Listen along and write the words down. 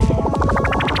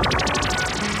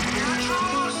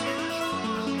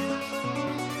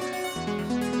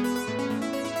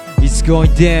It's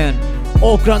going down.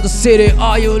 Auckland City,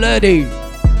 are you ready?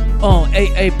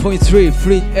 88.3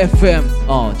 Fleet FM.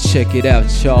 Check it out,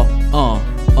 y'all.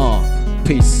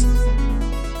 Peace.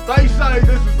 They say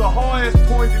this is the highest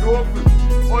point in Auckland.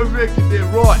 I reckon they're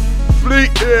right. Fleet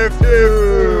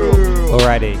FM.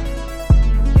 Alrighty,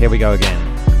 here we go again.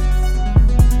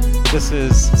 This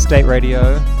is State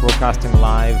Radio, broadcasting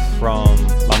live from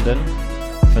London,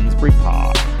 Finsbury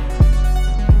Park.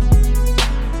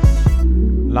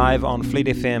 Live on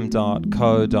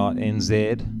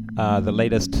fleetfm.co.nz, the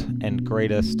latest and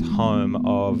greatest home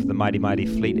of the mighty, mighty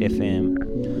Fleet FM.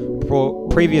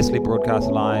 Previously broadcast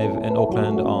live in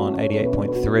Auckland on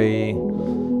 88.3,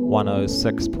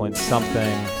 106 point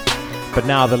something, but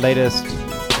now the latest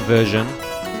version,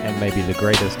 and maybe the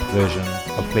greatest version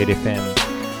of Fleet FM,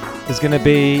 is going to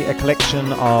be a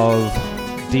collection of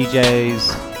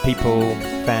DJs, people,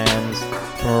 fans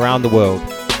from around the world,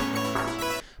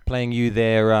 playing you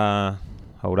their,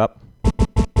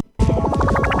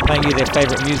 playing you their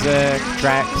favorite music,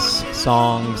 tracks,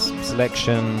 songs,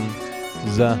 selections,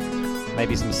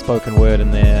 maybe some spoken word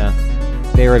in there,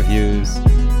 their reviews,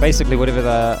 basically whatever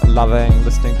they're loving,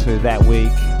 listening to that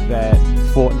week, that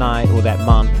fortnight, or that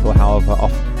month, or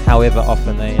however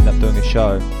often they end up doing a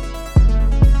show.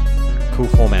 Cool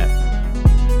format.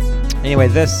 Anyway,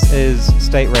 this is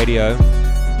State Radio.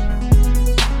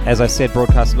 As I said,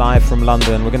 broadcast live from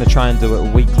London. We're going to try and do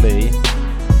it weekly,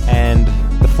 and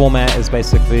the format is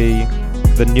basically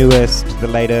the newest, the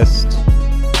latest,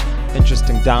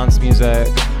 interesting dance music,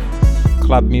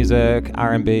 club music,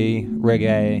 R&B,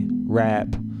 reggae,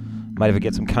 rap, might even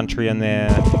get some country in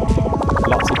there,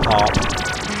 lots of pop,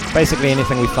 basically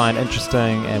anything we find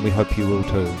interesting, and we hope you will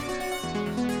too.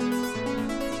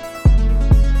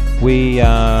 We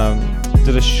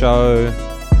did a show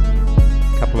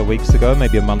a couple of weeks ago,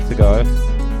 maybe a month ago,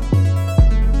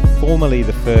 formerly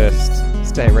the first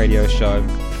State Radio show,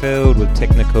 filled with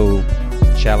technical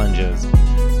challenges,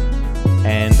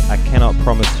 and I cannot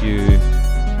promise you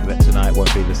that tonight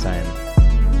won't be the same.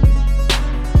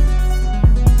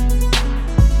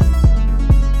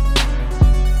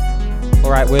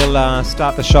 Alright, we'll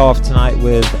start the show off tonight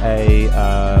with a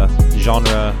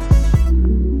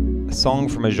song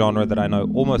from a genre that I know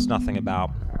almost nothing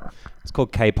about. It's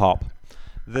called K-pop.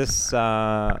 This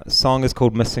song is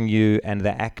called Missing You, and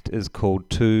the act is called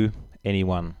To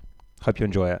Anyone. Hope you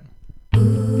enjoy it.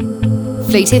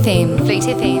 Fleet FM, Fleet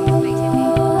FM.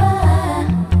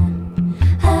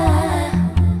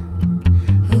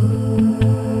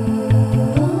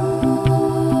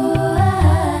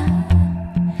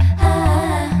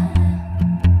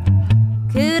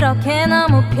 그렇게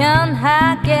너무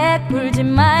편하게 굴지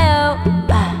마요.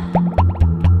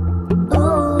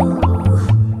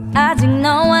 아직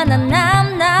너와 난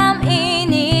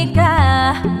남남이니까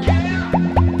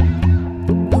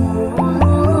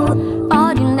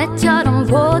어린애처럼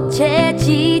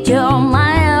보채지죠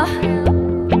마요.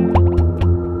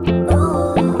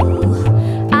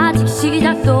 아직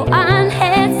시작도 안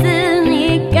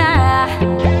했으니까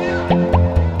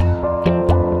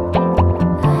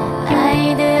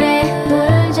아이들의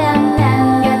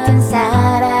불장난 같은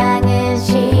사랑은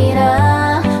싫어.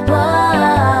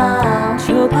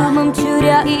 조금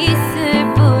멈추려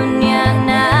있을 뿐이야.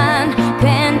 난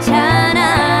괜찮아.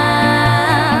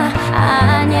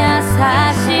 아니야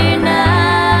사실 난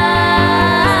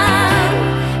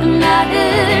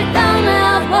나를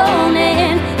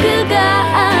떠나보낸 그가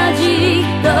아직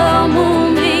너무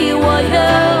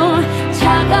미워요.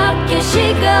 차갑게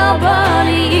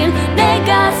식어버린 내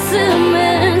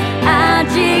가슴은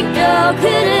아직도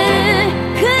그를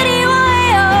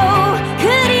그리워해요.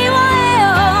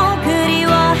 그리워해요.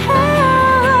 그리워해요.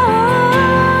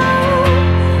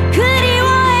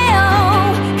 그리워해요.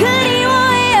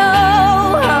 그리워해요.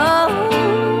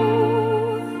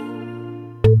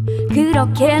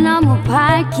 그렇게 너무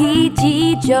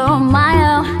밝히지죠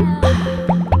마요.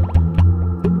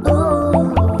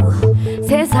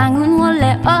 세상은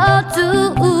원래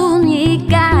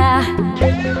어두우니까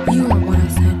You know what I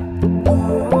said.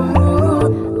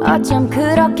 어쩜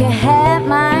그렇게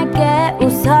해맑게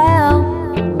웃어요.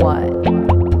 What?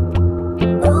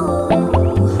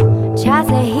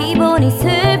 자세히 보니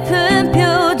슬픈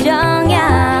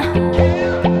표정이야.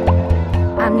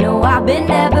 I know I've been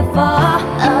there before.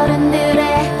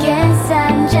 어른들의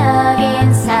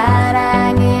계산적인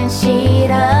사랑은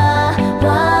싫어.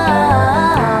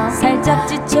 살짝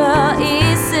지쳐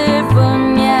있을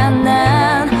뿐이야.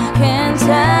 난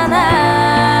괜찮아.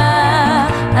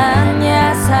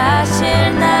 아니야 사실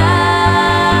난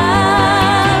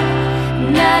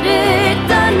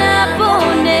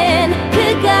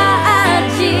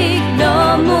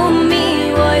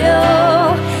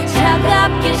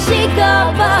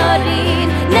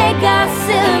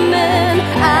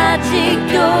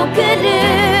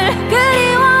그를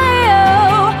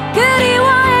그리워해요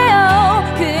그리워해요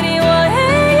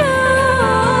그리워해요.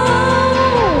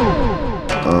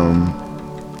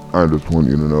 I just want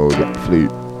you to know that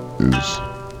Fleet is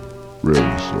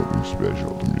really something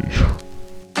special to me.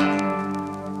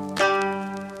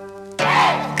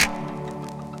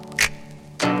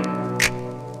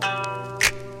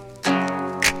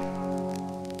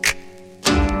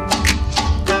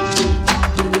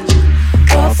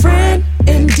 A friend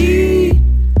indeed,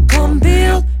 come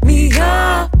build me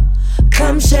up,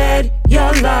 come shed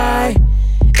your light,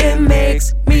 it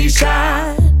makes me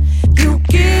shine. You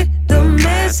get the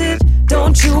message,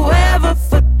 don't you ever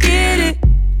forget it.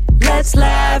 Let's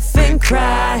laugh and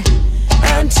cry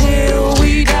until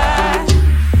we die.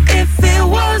 If it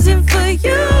wasn't for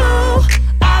you,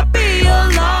 I'd be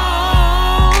alone.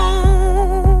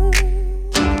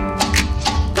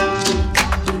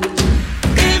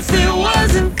 If it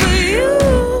wasn't for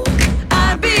you,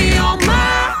 I'd be on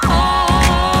my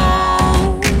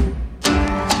own.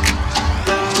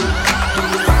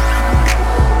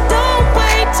 Don't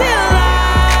wait till I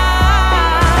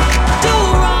do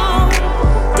wrong.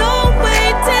 Don't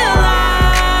wait till I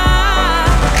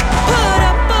put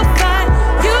up a fight.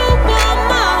 You want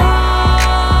my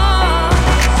heart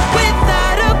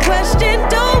without a question.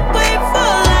 Don't wait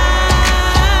for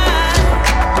life.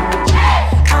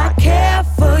 I care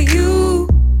for you.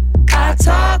 I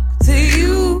talk to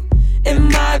you in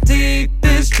my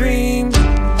deepest dreams.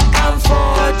 I'm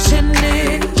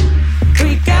fortunate.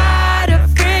 We got a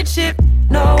friendship,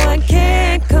 no one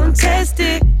can contest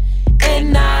it.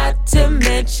 And not to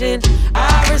mention,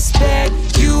 I respect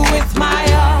you with my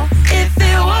all. If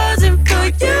it wasn't for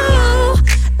you,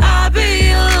 I'd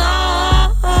be alone.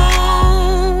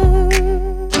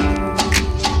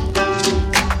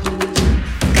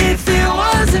 If it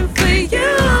wasn't for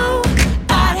you,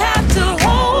 I'd have to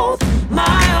hold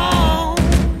my own.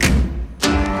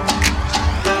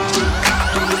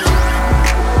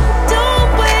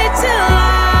 Don't wait till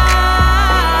I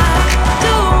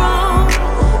do wrong.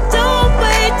 Don't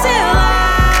wait till I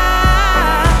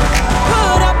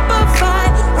put up a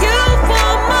fight. You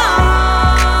want my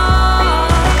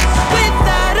heart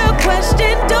without a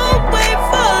question. Don't wait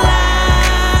for life.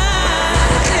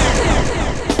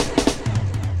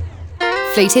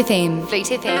 Fleet FM. Fleet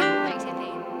FM.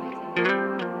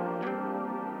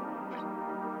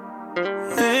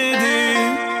 Lady,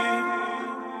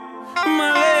 my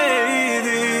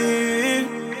lady,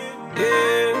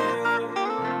 yeah.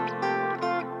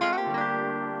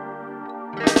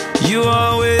 You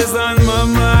always on my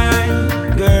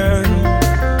mind, girl.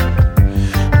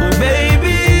 My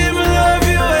baby, I love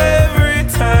you every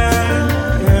time,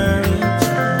 girl.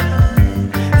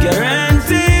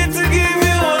 Guaranteed to give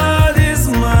you all this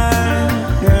mine,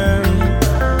 girl.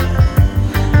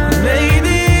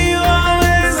 Lady, you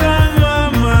always on my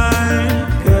mind,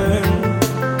 girl.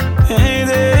 Hey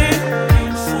there,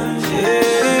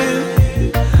 yeah.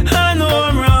 I know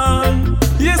I'm wrong.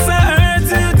 Yes, I hurt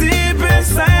you deep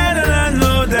inside, and I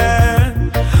know that.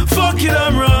 Fuck it,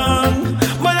 I'm wrong,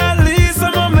 but at least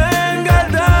I'm a man.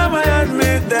 Goddamn, I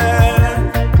admit that.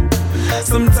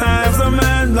 Sometimes a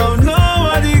man don't know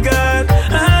what he got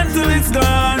until it's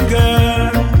gone,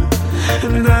 girl.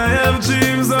 And I have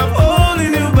dreams of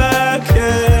holding you back,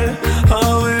 yeah.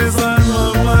 Always on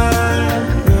my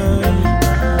mind, girl.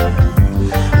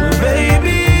 Well,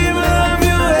 baby, I love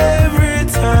you every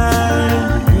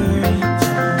time, girl.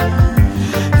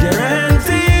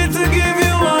 Guaranteed to give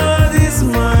you all this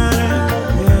mine,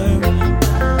 girl.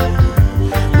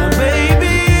 My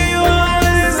baby, you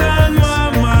always on my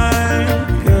mind,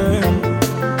 girl.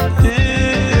 Yeah.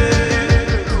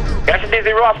 That's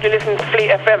Dizzy Ross, you listen to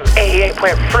Fleet FM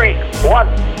 88.3.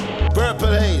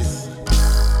 Purple Haze.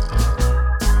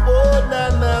 Oh na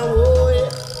na oh yeah.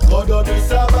 Go down,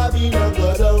 Miss Babina, go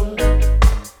down.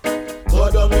 Go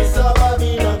down, Miss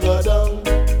Babina, go down.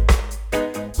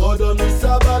 Go down, Miss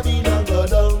Babina, go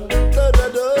down.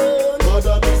 Go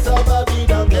down, Miss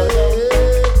Babina, go down.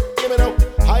 Give me now.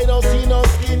 I don't see no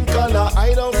skin color.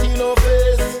 I don't see no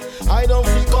face. I don't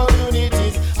see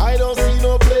communities. I don't see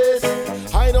no place.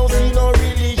 I don't see no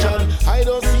religion. I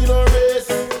don't see no race.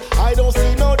 I don't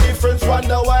see no difference.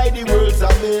 Wonder why the world's a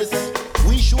mess.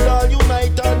 We should all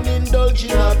unite and indulge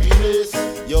in happiness.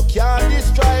 You can't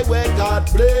destroy where God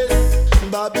bless.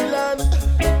 Babylon,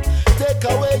 take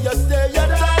away your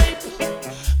stereotype.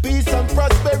 Peace and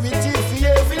prosperity for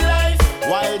every life.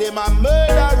 While them a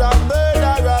murder.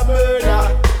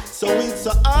 So it's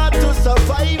so hard to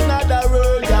survive in the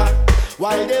world, yeah.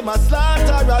 While them a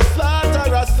slaughter.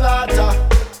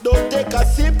 Don't take a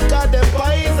sip, cause them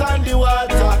poison the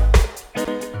water.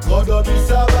 God don't be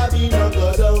so bad.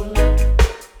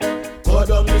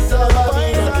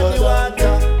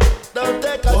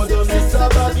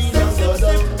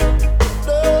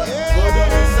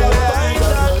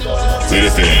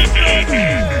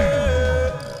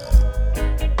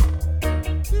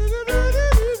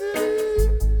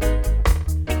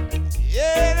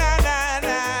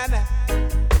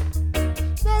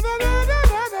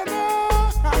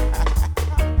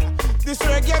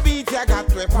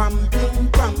 pumping,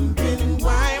 pumping.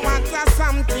 Why want a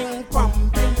something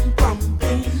pumping,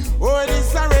 pumping? Oh,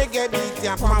 this a reggae beat,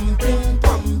 yeah, pumping,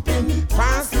 pumping.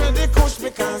 Pass me the kush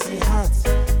because it hot.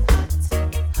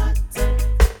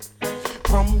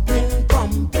 Pumping,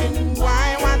 pumping.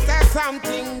 Why want a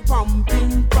something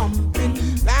pumping, pumping?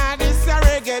 Now this a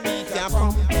reggae beat, yeah,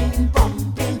 pumping,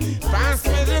 pumping. Pass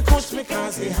me the kush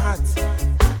because it hot.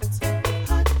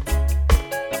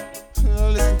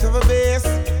 Listen to the bass,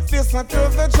 listen to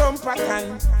the drum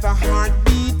pattern, the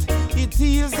heartbeat, it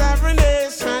heals every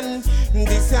nation.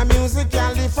 This a music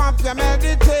can lift up your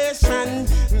meditation.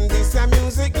 This a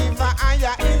music give a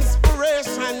higher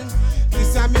inspiration.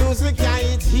 This a music, yeah,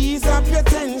 it heals up your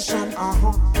tension.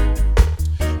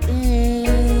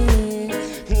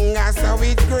 That's how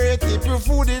it's great. If you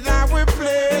food it on we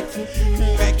plate,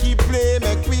 make it play,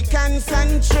 make we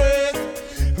concentrate.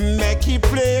 Make it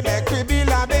play, make we build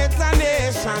a better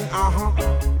nation.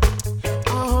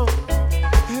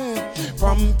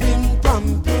 Pumping,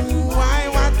 pumping. Why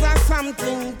want a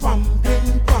something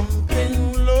pumping,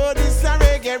 pumping? Lord, it's a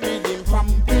reggae rhythm.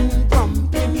 Pumping,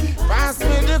 pumping. Pass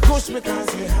me the kush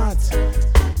because it's hot.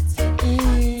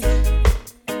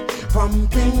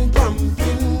 Pumping,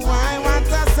 pumping. Why want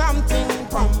a something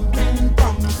pumping,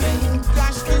 pumping?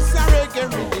 Gosh, this a reggae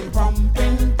rhythm.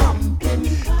 Pumping, pumping.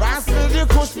 Pass me the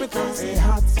kush because it's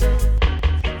hot.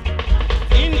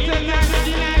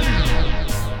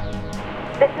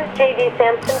 This is JD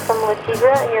Sampson from La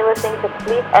Tigra, and you're listening to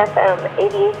Fleet FM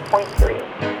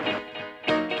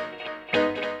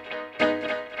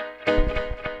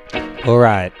 88.3. All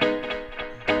right.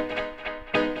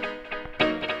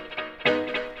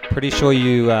 Pretty sure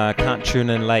you can't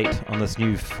tune in late on this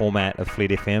new format of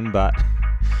Fleet FM, but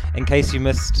in case you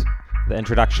missed the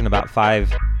introduction about 10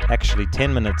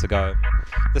 minutes ago,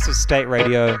 this is State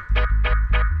Radio,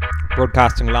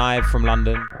 broadcasting live from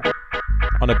London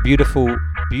on a beautiful,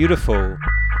 beautiful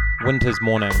winter's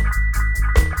morning.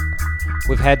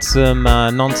 We've had some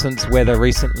nonsense weather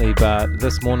recently, but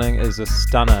this morning is a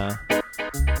stunner.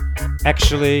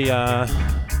 Actually,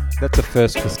 that's a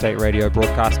first for State Radio,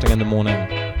 broadcasting in the morning.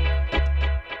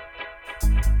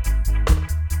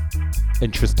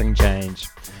 Interesting change.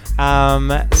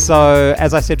 So,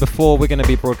 as I said before, we're going to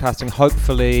be broadcasting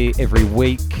hopefully every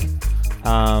week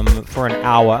for an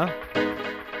hour.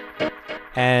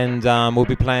 And we'll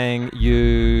be playing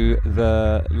you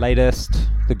the latest,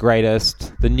 the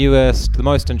greatest, the newest, the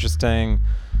most interesting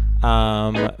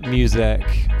music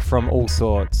from all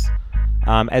sorts.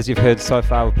 As you've heard so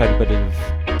far, we've played a bit of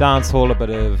dancehall, a bit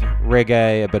of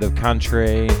reggae, a bit of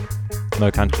country. No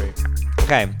country.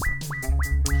 Okay.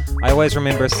 I always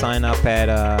remember a sign up at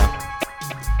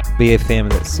BFM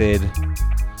that said,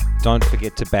 "Don't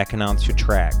forget to back announce your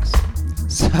tracks."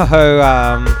 So,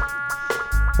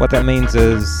 what that means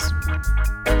is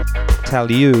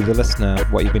tell you, the listener,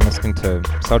 what you've been listening to.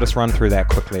 So I'll just run through that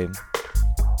quickly.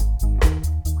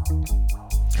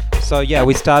 So yeah,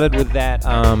 we started with that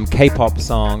K-pop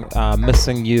song,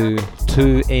 Missing You,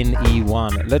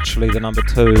 2NE1. Literally the number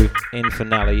 2, N for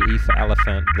Nelly, E for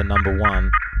Elephant, the number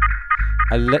 1.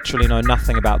 I literally know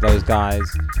nothing about those guys,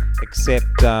 except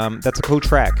that's a cool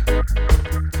track.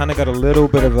 Kind of got a little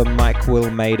bit of a Mike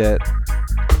Will Made It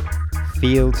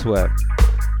feel to it.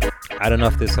 I don't know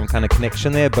if there's some kind of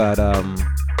connection there, but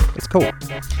it's cool.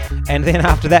 And then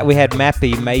after that we had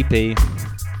Mappy,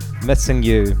 Missing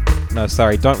You. No,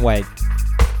 sorry, Don't Wait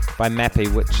by Mappy,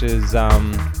 which is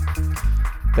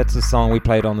that's a song we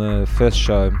played on the first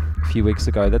show a few weeks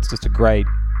ago. That's just a great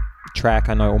track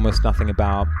I know almost nothing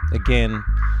about. Again,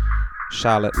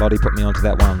 Charlotte, Lottie put me onto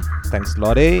that one. Thanks,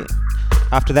 Lottie.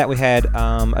 After that we had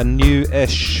a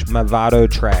new-ish Mavado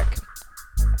track,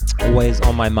 Always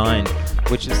on My Mind,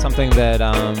 which is something that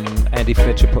Andy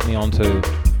Fletcher put me onto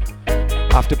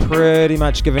after pretty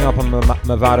much giving up on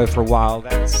Mavado for a while.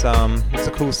 It's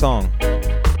a cool song.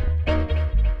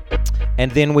 And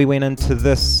then we went into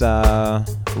this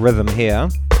rhythm here,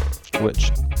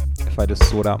 which, if I just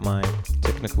sort out my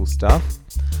technical stuff,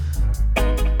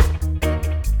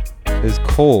 is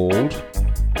called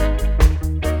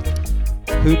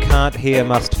Who Can't Hear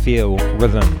Must Feel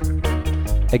Rhythm.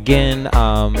 Again,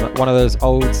 one of those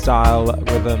old style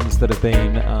rhythms that have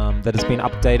been that has been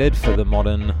updated for the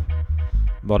modern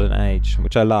age,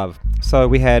 which I love. So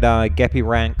we had Gappy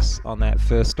Ranks on that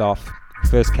first cab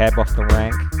off the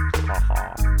rank.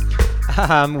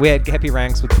 We had Gappy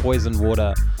Ranks with Poisoned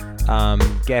Water.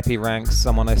 Gappy Ranks,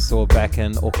 someone I saw back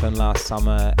in Auckland last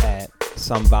summer at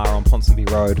some bar on Ponsonby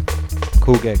Road.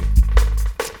 Cool gig.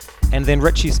 And then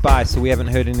Richie Spice, who we haven't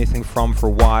heard anything from for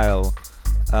a while.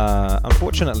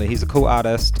 Unfortunately, he's a cool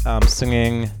artist,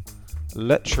 singing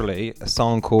literally a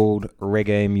song called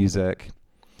Reggae Music.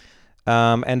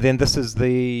 And then this is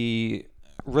the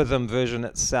rhythm version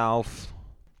itself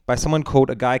by someone called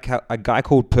a guy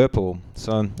called Purple.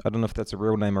 So I don't know if that's a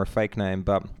real name or a fake name,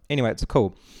 but anyway, it's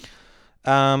cool.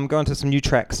 Going to some new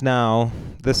tracks now.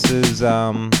 This is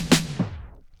a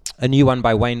new one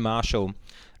by Wayne Marshall.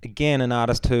 Again, an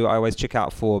artist who I always check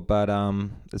out for, but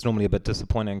it's normally a bit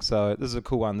disappointing. So this is a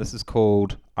cool one. This is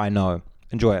called I Know.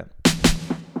 Enjoy it.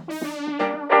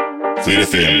 Fleet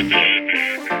FM.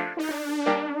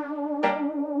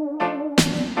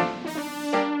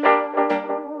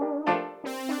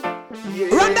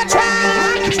 Run the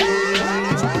track!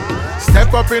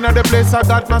 Step up in the place, I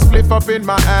got my spliff up in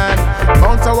my hand.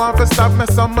 Bounce I want to stop me,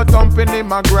 some thumping in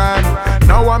my grand.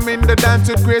 Now I'm in the dance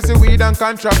with crazy weed and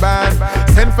contraband.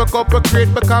 Send for couple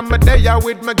crate, become a day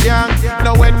with my gang.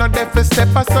 Now when no deaf a step,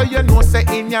 I saw you know say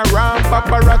in your round.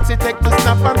 Paparazzi take my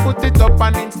snap and put it up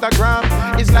on Instagram.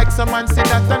 It's like someone say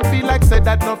that and feel like say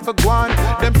that not for guan.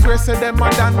 Them swear say them a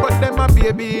done, but them a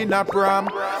baby in a pram.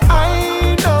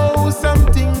 I know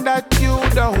something that you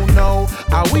don't know.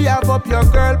 How we have up your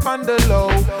girl on the low.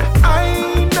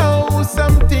 I know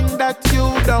something that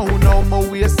you don't know. My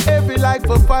waist heavy like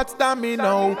for fat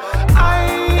domino.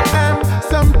 I am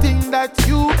something that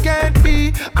you can't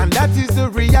be, and that is the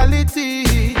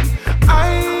reality.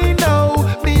 I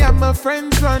know me and my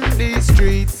friends run these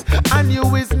streets, and you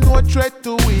is no threat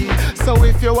to we. So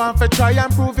if you want to try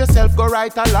and prove yourself, go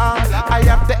right along. I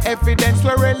have the evidence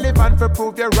we're relevant for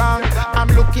prove you wrong. I'm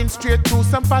looking straight through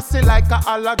some pussy like a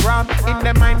hologram. In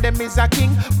their mind them is a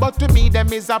king, but to me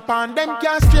them is a pawn. Them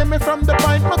can't stray me from the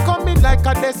point, me coming like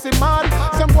a decimal.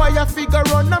 Some boy a figure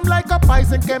run, I'm like a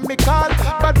poison chemical.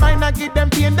 But mine I give them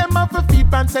pain, them have a feet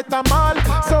and set them all.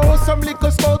 So some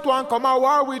little scout want come a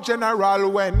war with general.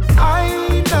 When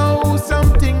I know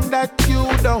something that you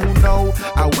don't know,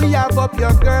 and we have up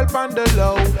your girl on the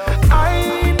low.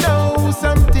 I know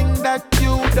something that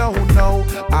you don't know.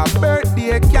 A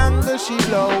birthday candle she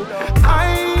low.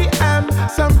 I am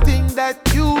something that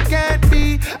you can't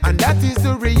be, and that is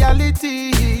the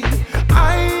reality.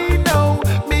 I know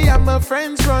me and my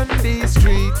friends run these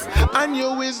streets, and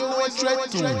you is no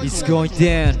threat to. It's going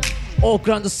down.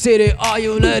 Auckland City, are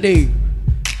you ready?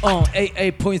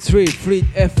 88.3 Fleet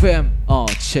FM.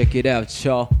 Check it out,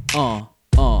 y'all.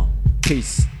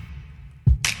 Peace.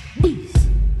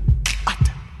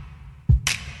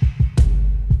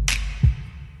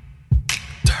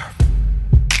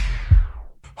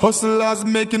 Hustlers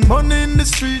making money in the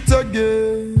streets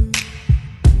again.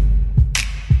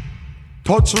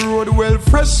 Touch the road well,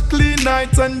 fresh, clean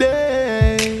night and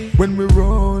day. When we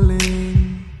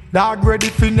rolling, dog ready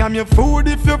for name your food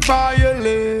if you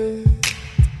violate.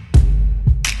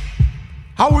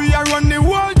 How we are run the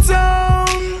whole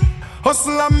town.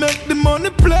 Hustle and make the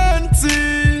money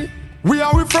plenty. We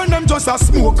are with friend them just a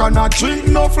smoke and a drink,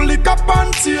 no liquor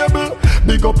on table.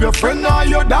 Big up your friend or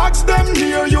your dogs, them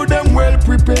near you, them well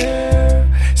prepared.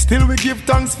 Still we give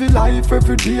thanks for life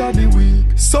every day of the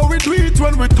week. So we do it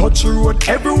when we touch the road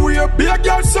everywhere. Big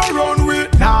girls surround we.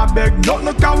 Nah beg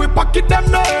nothing cause we pocket them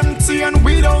no empty and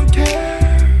we don't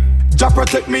care. Jah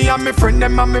protect me and my friend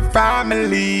them and my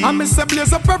family. And me say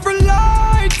blaze up every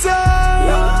lighter.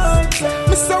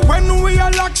 Me say when we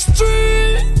are lock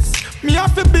streets, me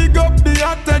have to big up the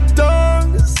hothead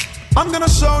tongues. I'm gonna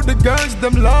show the girls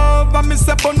them love. And me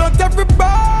say but not every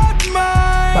bad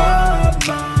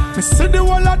man. Me see the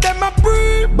whole of them a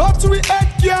breathe, but we head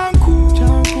can't cool.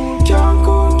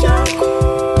 Can't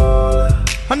cool.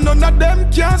 And none of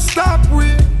them can stop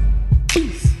we.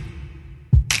 Peace.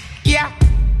 Yeah.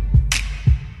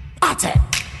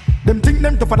 Them think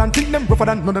them tougher than think them rougher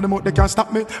than none of them out they can't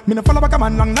stop me. Me no follow back a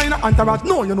man long line of entourage.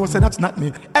 No, you know say that's not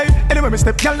me. Hey, anyway me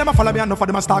step, girl them a follow me and enough of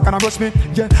them a stalk and a rush me.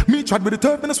 Yeah, me tried with the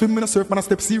turf, me no swim, me no surf, man I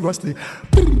step seriously.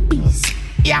 Peace.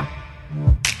 Yeah.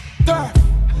 Turf.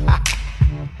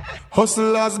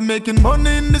 Hustlers making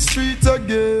money in the streets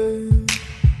again.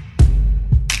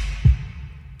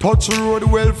 Touch the road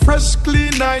well, fresh,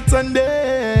 clean night and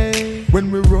day.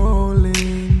 When we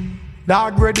rolling,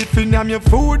 dog ready for name your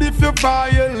food if you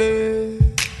violate.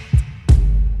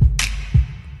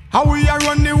 How we are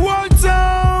run the whole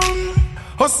town.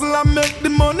 Hustle and make the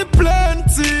money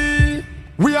plenty.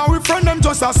 We are with friend them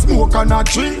just a smoke and a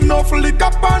drink, no liquor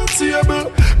on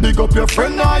table. Big up your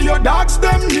friend or your dogs,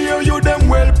 them near you, them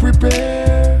well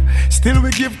prepared. Still we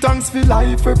give thanks for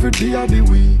life every day of the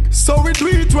week. So we do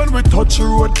it when we touch the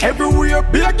road everywhere.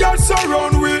 Big girls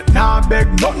surround we. Nah beg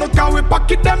nothing cause we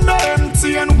pocket them no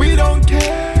empty and we don't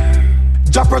care.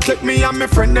 Jah protect me and me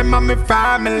friend them and me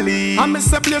family. And me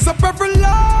say blaze up every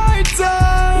lighter.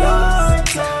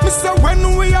 Me say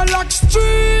when we are lock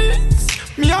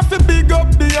streets, me have to big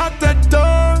up the hotter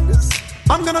tongues.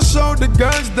 I'm gonna show the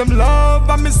girls them love.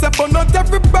 And me say but not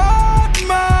every bad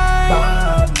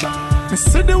man. Me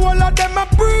see the whole of them a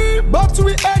breathe, but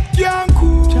we head can't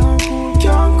cool.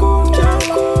 Can't cool.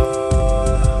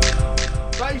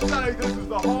 They say this is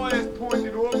the highest point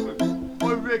in Auckland.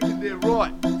 I reckon they're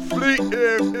right. Fleet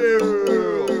FM.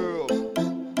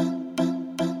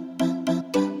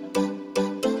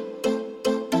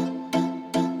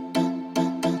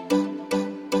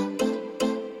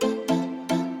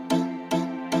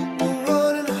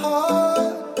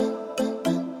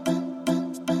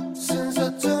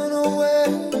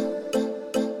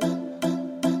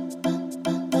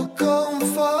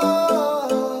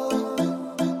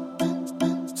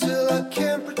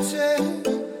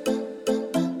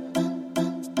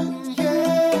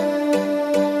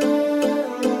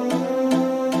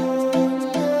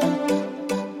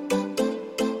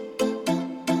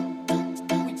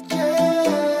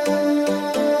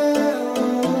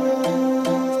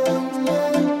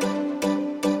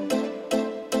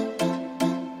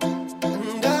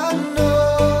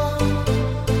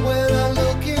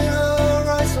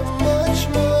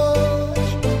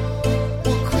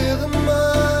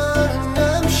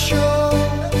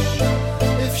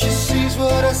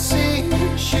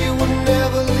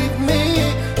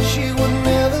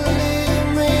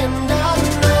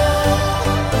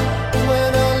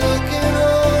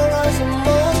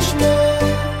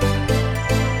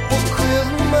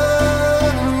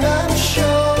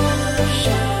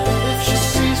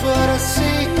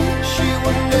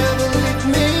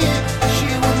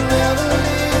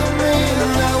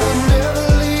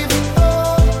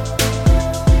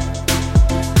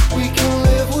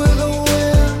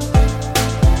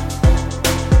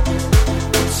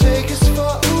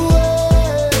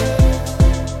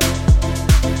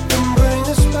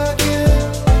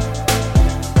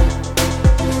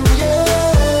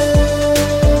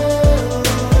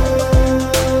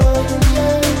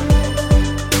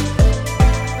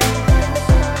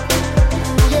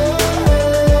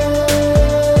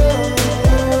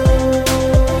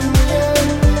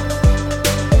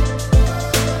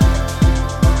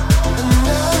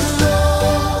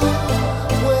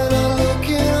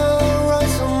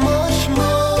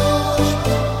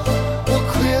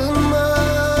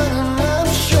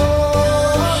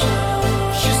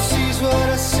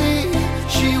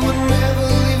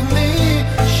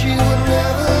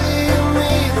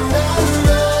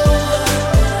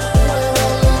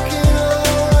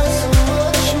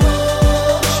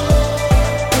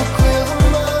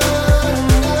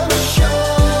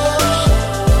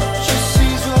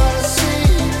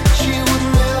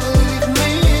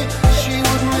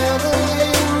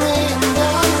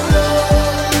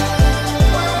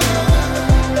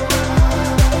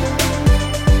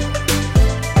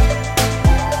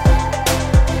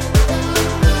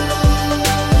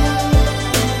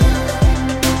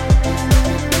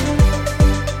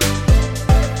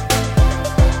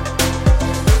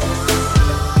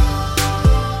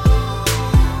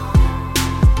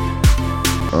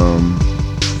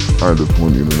 I just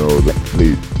want you to know that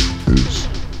Fleet is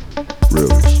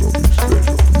really something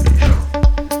special to me.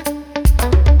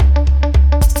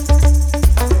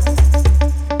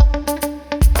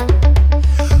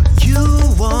 You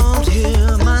won't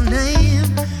hear my name.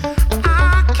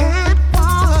 I can't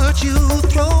watch you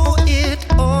throw it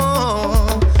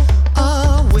all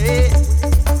away.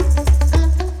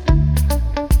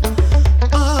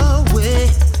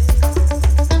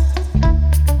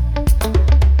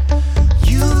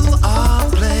 You are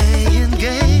playing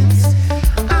games.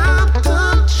 I'm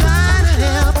gonna try to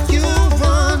help you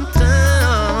run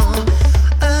down,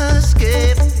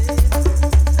 escape.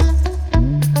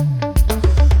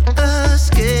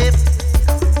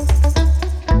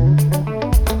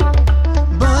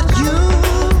 But you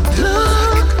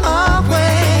look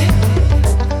away,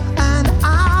 and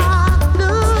I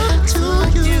look to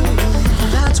you.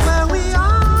 That's where we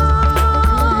are,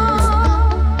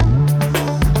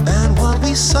 and what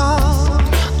we saw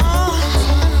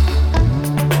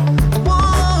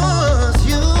was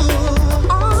you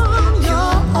on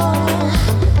your own,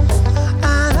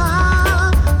 and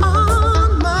I'm on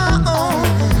my own,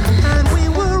 and we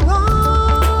were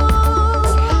wrong.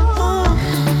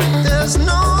 There's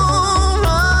no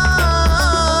wrong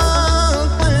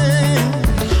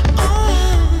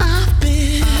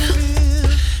thing.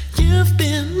 You've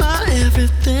been my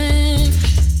everything,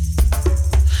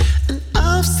 and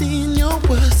I've seen your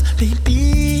worst,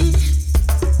 baby.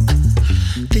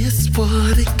 This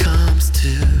what it comes to.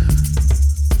 to.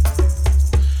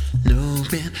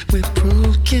 Knowing we're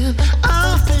broken,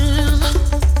 I've been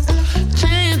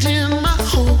changing my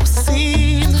whole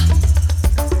scene.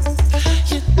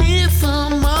 You need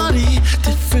somebody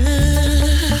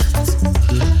different.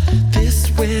 This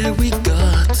where we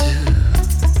got to.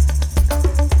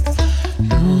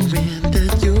 Knowing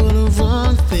that you're the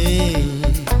wrong thing.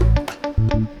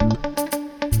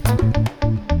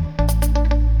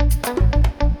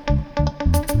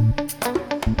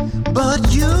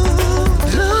 But you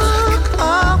look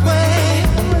away,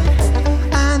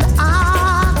 and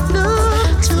I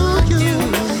look to you.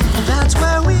 That's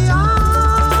where we are,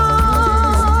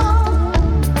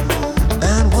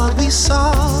 and what we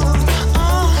saw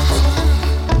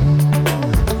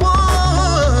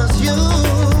was you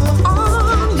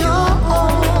on your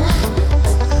own,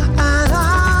 and I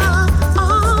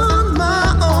on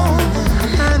my own,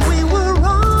 and we were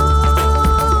wrong.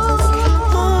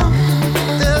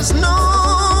 There's no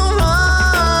wrong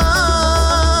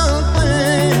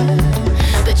thing.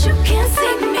 But you can't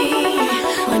see me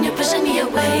when you're pushing me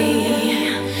away.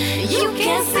 You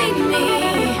can't see me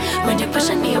when you're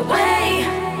pushing me away.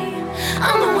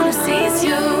 I'm the one who sees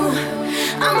you.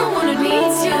 I'm the one who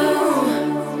needs you.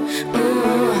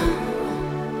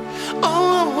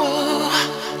 Oh,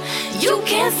 You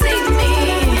can't see me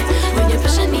when you're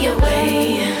pushing me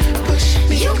away.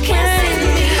 You can't see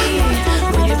me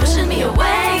when you're pushing me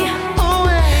away.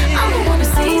 I'm the one who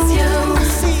sees you.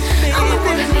 I'm the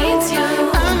one who needs you.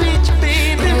 I need you,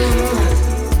 baby.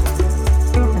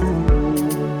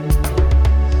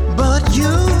 But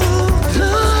you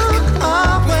look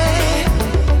away,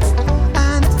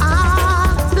 and I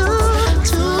look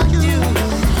to you.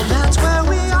 That's where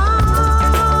we are,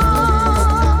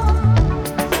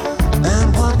 and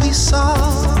what we saw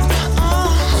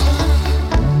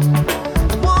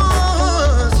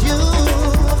was you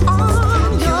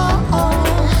on your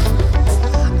own,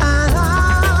 and I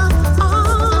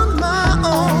on my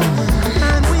own,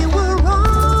 and we were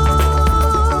wrong.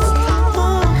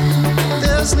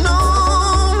 There's no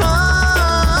wrong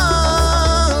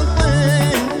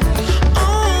thing.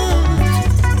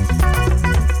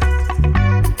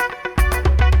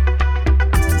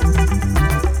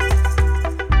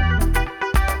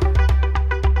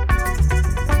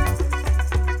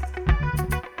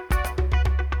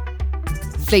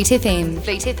 Fleet FM.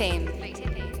 Fleet FM.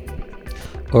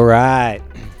 All right.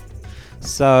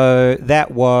 So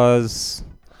that was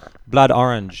Blood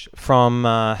Orange from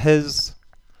his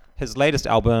latest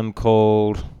album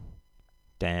called,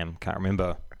 damn, can't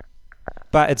remember.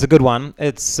 But it's a good one.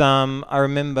 It's I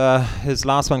remember his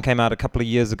last one came out a couple of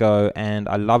years ago and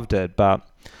I loved it, but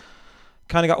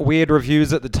kind of got weird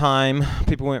reviews at the time.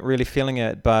 People weren't really feeling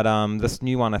it, but this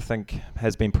new one I think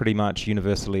has been pretty much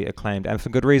universally acclaimed, and for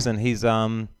good reason.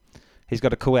 He's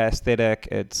got a cool aesthetic.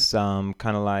 It's kind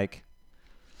of like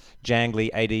jangly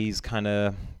 80s kind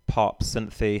of pop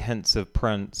synthy, hints of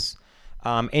Prince.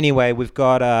 Anyway, we've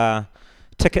got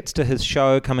tickets to his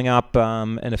show coming up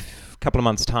in a couple of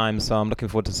months' time, so I'm looking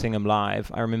forward to seeing him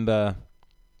live. I remember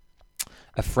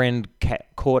a friend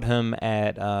caught him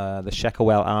at the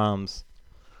Shacklewell Arms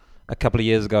a couple of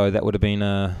years ago. That would have been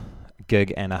a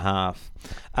gig and a half.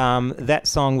 That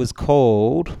song was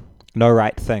called No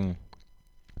Right Thing.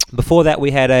 Before that,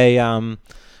 we had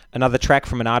another track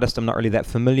from an artist I'm not really that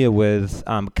familiar with,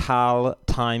 Carl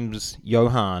Times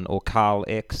Johan, or Carl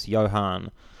X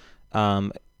Johan.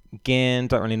 Again,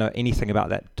 don't really know anything about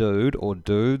that dude, or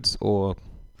dudes, or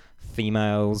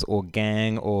females, or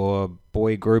gang, or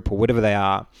boy group, or whatever they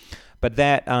are. But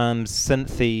that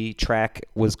synthy track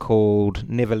was called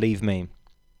Never Leave Me.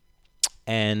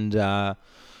 And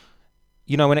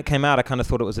you know, when it came out, I kind of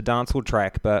thought it was a dancehall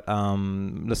track, but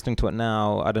listening to it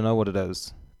now, I don't know what it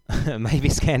is. Maybe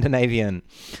Scandinavian.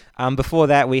 Before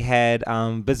that, we had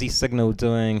Busy Signal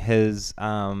doing his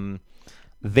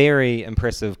very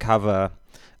impressive cover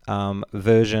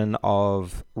version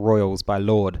of Royals by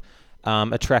Lord.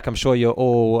 A track I'm sure you're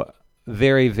all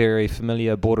very, very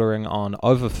familiar, bordering on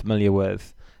over-familiar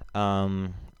with. I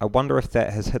wonder if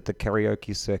that has hit the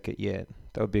karaoke circuit yet.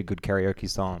 That would be a good karaoke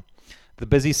song. The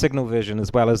Busy Signal version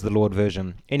as well as the Lord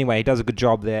version. Anyway, he does a good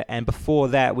job there. And before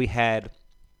that, we had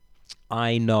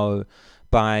I Know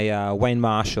by Wayne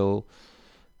Marshall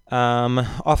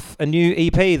off a new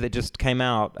EP that just came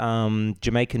out.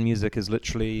 Jamaican music is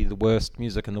literally the worst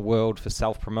music in the world for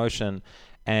self-promotion.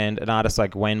 And an artist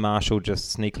like Wayne Marshall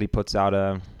just sneakily puts out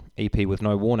a EP with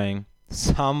no warning.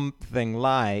 Something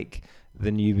like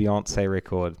the new Beyonce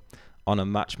record on a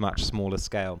much, much smaller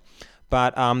scale.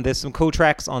 But there's some cool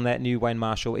tracks on that new Wayne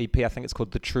Marshall EP. I think it's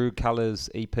called the True Colors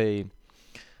EP.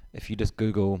 If you just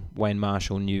Google Wayne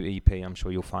Marshall new EP, I'm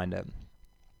sure you'll find it.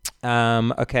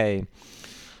 Okay,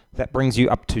 that brings you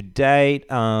up to date.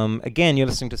 Again, you're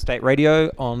listening to State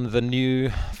Radio on the new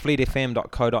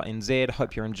fleetfm.co.nz.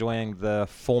 Hope you're enjoying the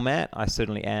format. I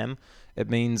certainly am. It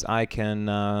means I can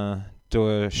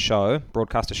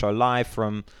broadcast a show live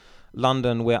from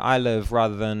London, where I live,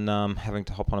 rather than having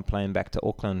to hop on a plane back to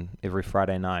Auckland every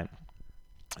Friday night.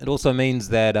 It also means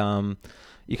that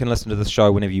you can listen to the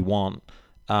show whenever you want.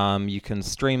 You can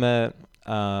stream it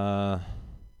on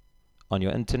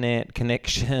your internet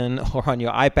connection, or on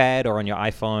your iPad, or on your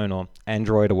iPhone, or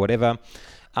Android, or whatever.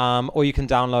 Or you can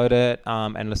download it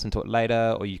and listen to it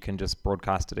later, or you can just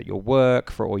broadcast it at your work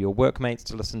for all your workmates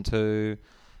to listen to.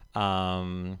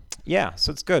 Yeah,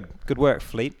 so it's good. Good work,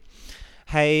 Fleet.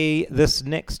 Hey, this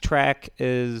next track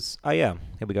is... Oh, yeah,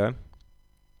 here we go.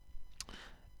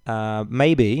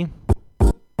 Maybe...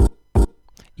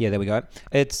 Yeah, there we go.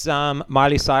 It's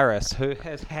Miley Cyrus, who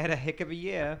has had a heck of a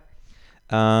year.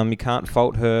 You can't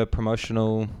fault her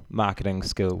promotional marketing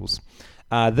skills.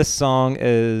 This song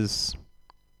is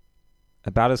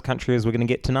about as country as we're going to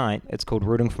get tonight. It's called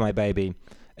Rooting for My Baby.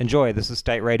 Enjoy. This is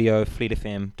State Radio,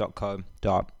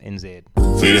 fleetfm.co.nz.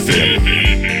 Fleet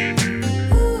FM.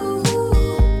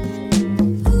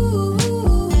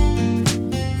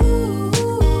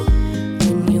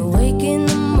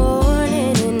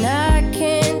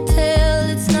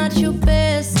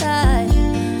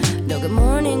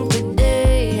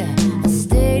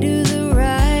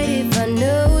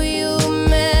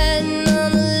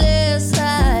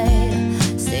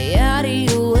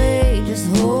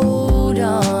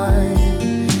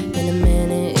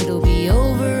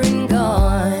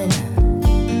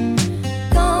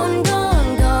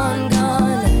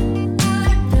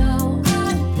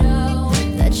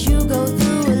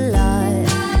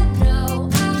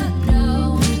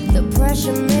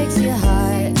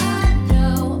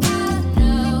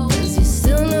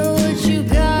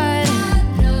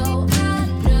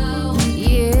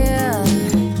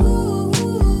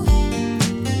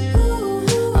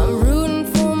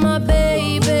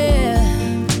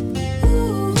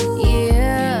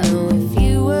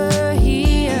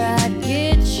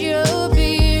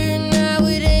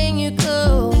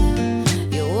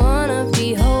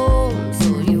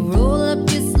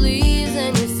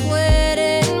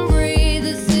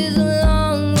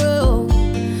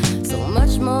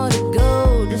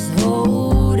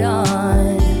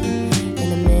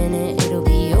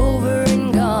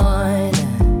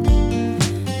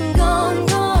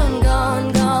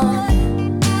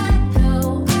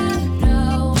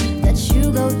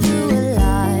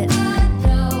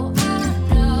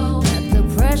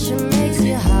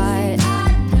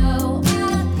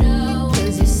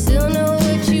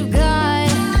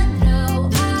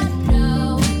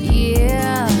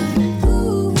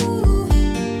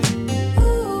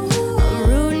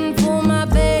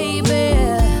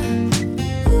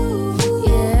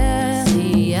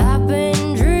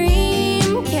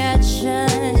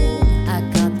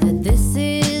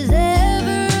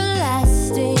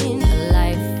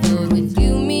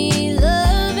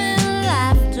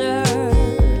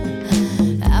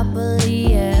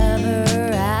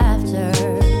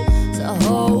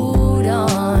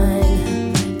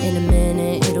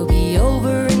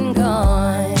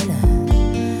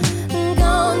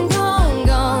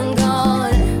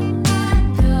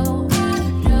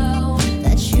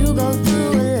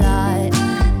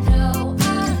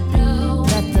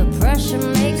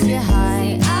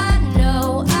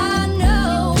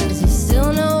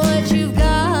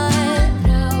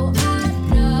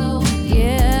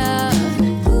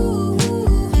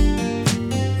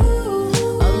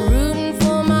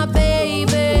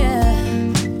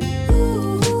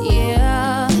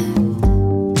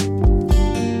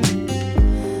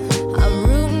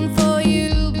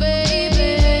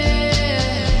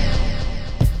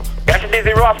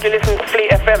 You listen to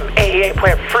Fleet FM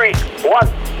 88.3.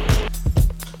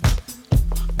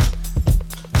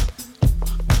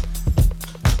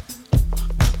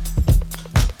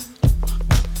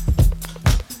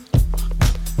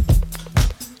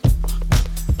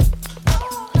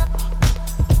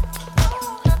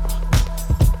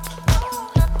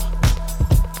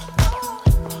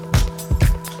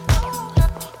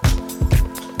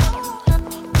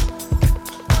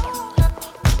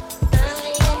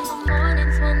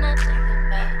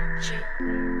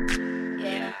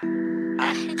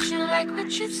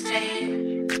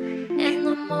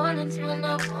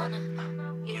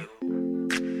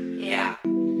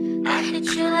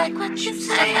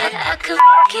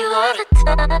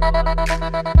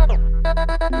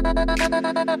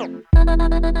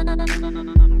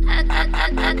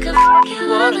 could fuck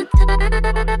you all the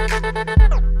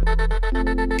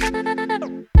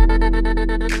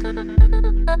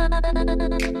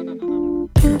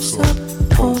Hips up,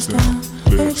 toes down,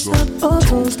 legs up, or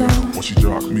toes down. When she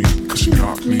dropped me, cause she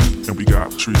knocked me, and we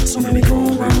got treats, so many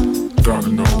go around. Gotta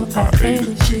know, I ate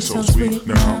it, she's so sweet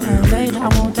now and later. I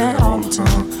want that all the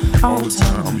time, all the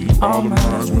time. I mean, all the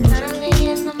times when it's early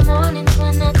in the morning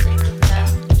when I think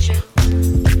about you.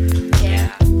 Yeah,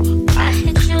 I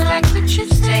hit you like what you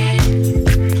said.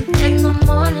 In the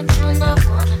morning when I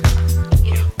wanna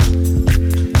you.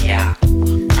 Yeah,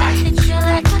 I hit you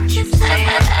like what you said.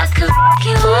 I could fuck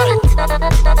you all the time. I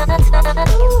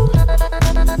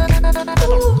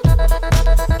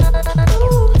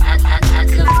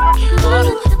could fuck you all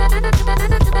the time.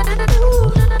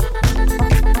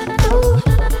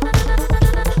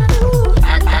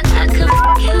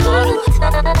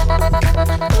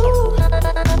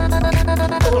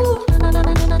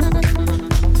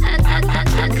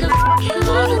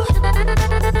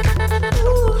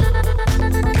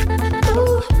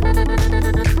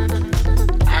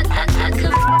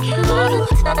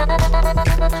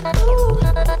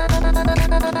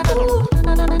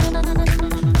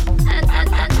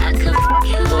 I could fuck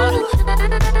you all the time.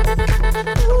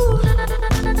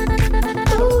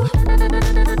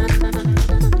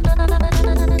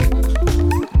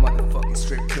 Motherfucking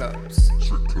strip clubs.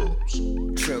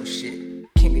 Trail shit.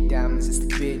 King of diamonds is the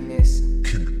business.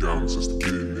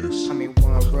 I mean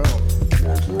one room.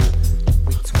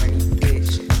 With 20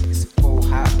 bitches. It's a full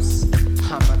house.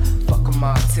 I'ma fuck 'em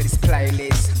all to this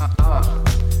playlist.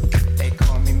 They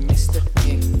call me Mr.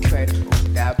 Incredible,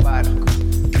 diabolical.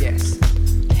 Yes,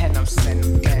 and I'm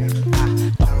sentimental. I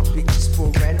borrow bitches for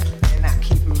rental, and I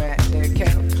keep 'em at their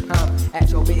kennel. At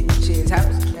your bitch's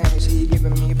house, and she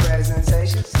giving me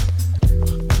presentations.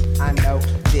 I know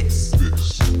this.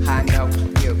 I know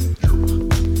you.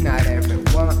 Not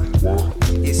everyone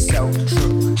is so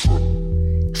true.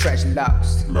 Treasure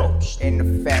lost in the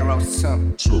Pharaoh's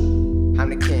tomb. I'm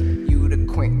the king, you the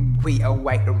queen. We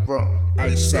await the room.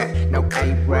 ASAP, no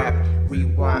A-rap.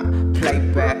 Rewind,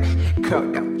 playback.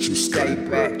 Cut, don't you stay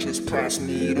back. Just pass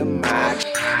me the mic.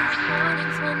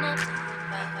 Mornings when I think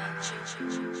about you.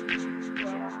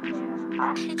 I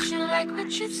hit you like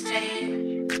what you said.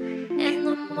 In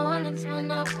the mornings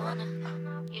when I wanna.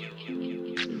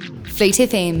 Fleet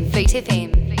FM. Fleet FM.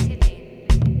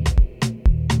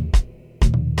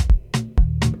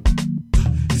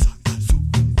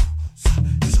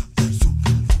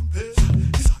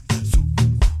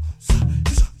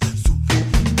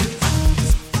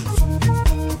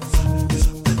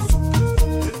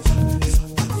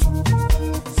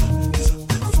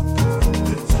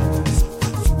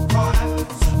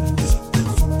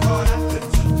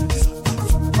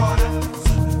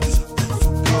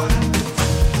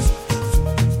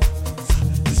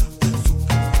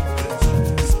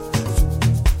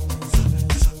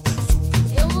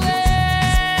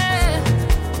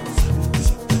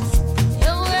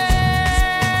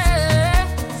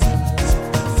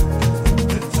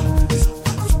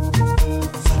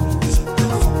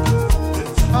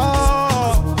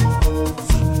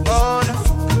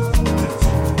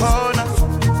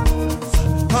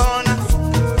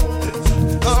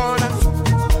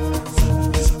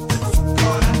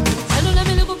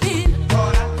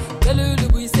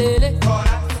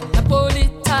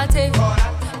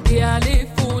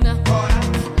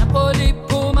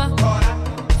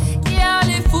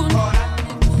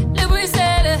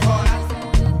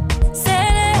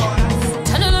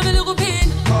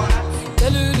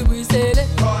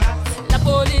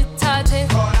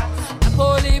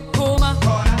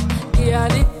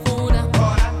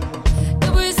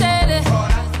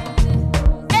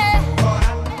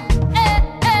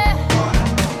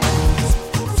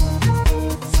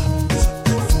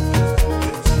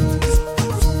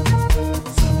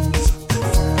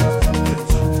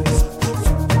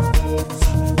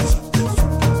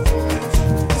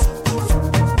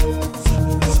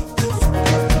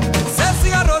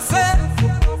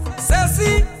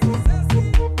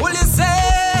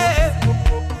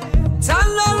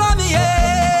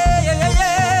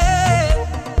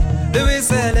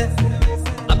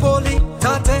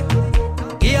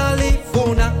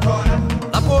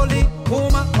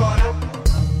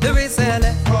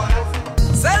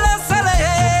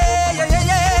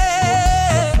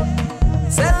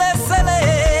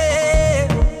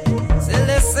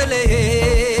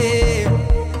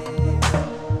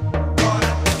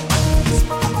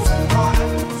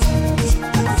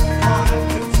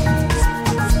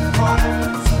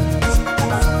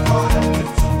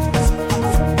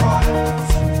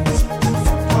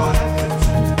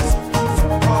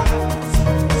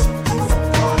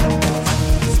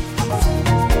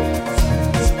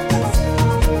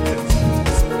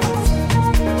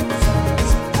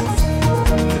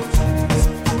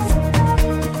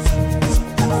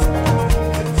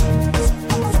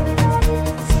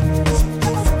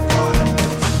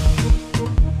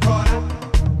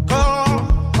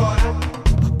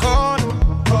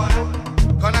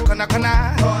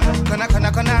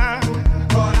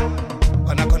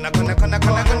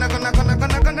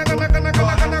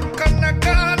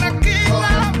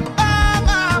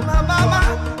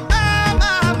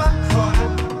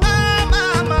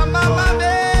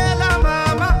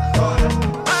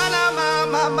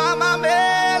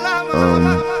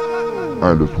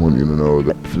 I just want you to know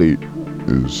that Fleet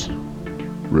is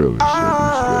really something special.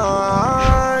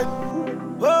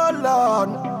 Oh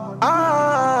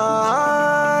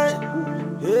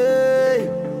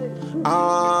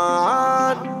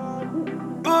Lord,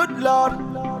 good Lord,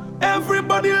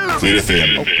 everybody Fleet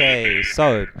FM. Okay,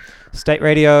 so State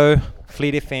Radio,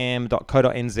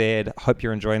 fleetfm.co.nz. Hope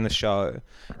you're enjoying the show.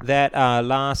 That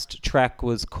last track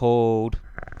was called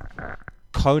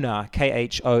Khona,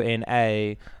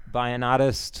 Khona, by an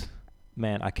artist,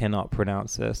 man, I cannot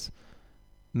pronounce this,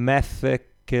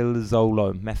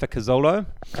 Mafikizolo,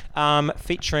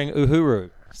 featuring Uhuru.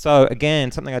 So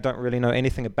again, something I don't really know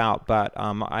anything about, but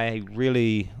I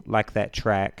really like that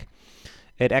track.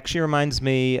 It actually reminds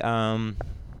me, I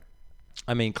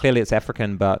mean, clearly it's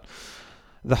African, but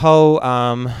the whole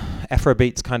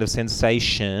Afrobeats kind of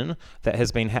sensation that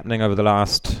has been happening over the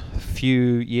last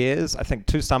few years, I think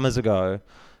 2 summers ago,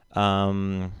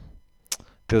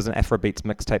 there was an Afrobeats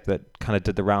mixtape that kind of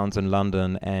did the rounds in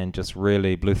London and just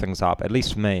really blew things up, at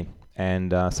least for me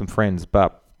and some friends.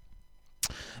 But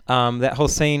that whole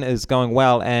scene is going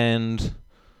well, and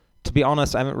to be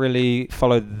honest, I haven't really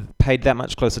paid that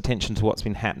much close attention to what's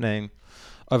been happening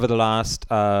over the last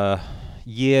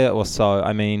year or so.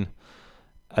 I mean,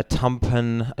 A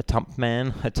Tumpin,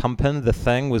 The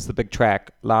Thing was the big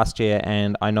track last year,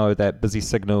 and I know that Busy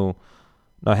Signal,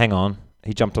 no, hang on,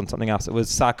 he jumped on something else. It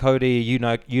was Sarkodie, You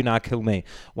Nah Kill Me,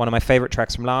 one of my favorite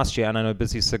tracks from last year, and I know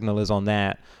Busy Signal is on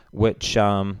that, which,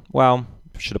 well,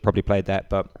 should have probably played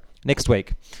that, but next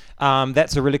week.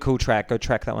 That's a really cool track. Go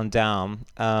track that one down.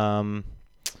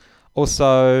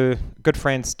 Also, good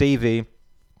friend Stevie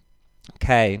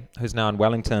K, who's now in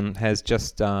Wellington, has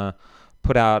just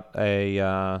put out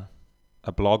a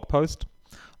blog post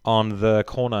on the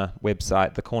Khona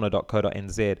website,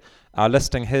 thekhona.co.nz,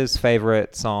 listing his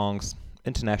favorite songs,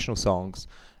 international songs,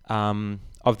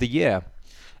 of the year.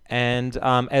 And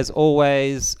as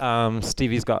always,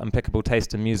 Stevie's got impeccable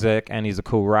taste in music, and he's a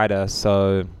cool writer,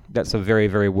 so that's a very,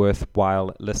 very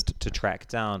worthwhile list to track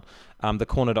down.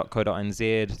 Thekhona.co.nz,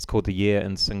 it's called The Year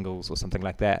in Singles or something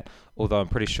like that, although I'm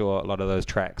pretty sure a lot of those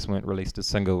tracks weren't released as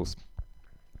singles.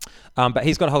 But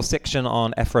he's got a whole section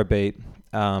on Afrobeat,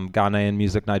 Ghanaian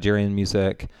music, Nigerian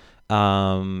music,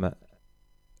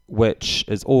 which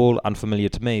is all unfamiliar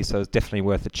to me, so it's definitely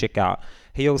worth a check out.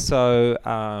 He also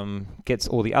gets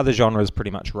all the other genres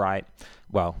pretty much right.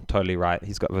 Well, totally right.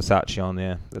 He's got Versace on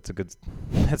there. That's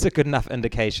a good enough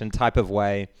indication. Type of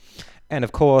Way. And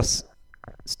of course,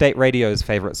 State Radio's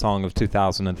favorite song of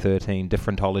 2013,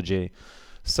 Differentology.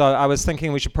 So I was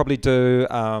thinking we should probably do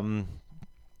a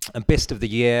Best of the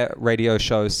Year radio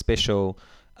show special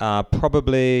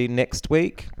probably next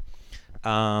week,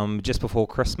 just before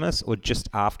Christmas or just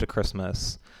after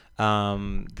Christmas.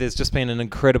 There's just been an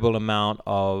incredible amount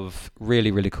of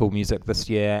really, really cool music this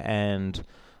year, and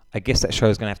I guess that show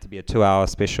is going to have to be a 2-hour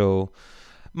special.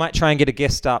 Might try and get a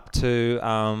guest up to,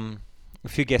 a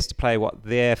few guests to play what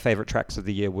their favorite tracks of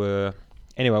the year were.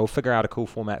 Anyway, we'll figure out a cool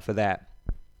format for that.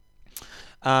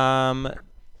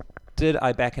 Did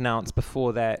I back announce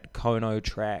before that Khona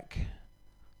track?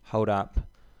 Hold up.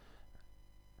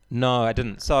 No, I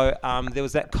didn't. So there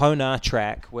was that Khona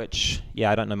track, which,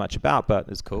 I don't know much about, but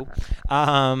is cool.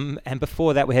 And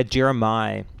before that, we had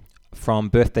Jeremiah from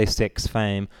Birthday Sex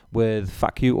fame with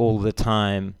Fuck You All the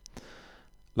Time.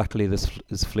 Luckily, this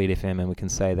is Fleet FM, and we can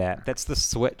say that. That's the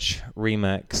Switch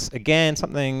remix. Again,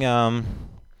 something...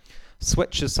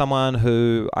 Switch is someone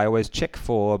who I always check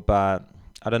for, but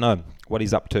I don't know what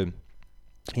he's up to.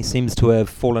 He seems to have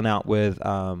fallen out with...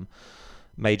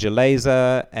 Major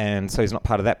Lazer, and so he's not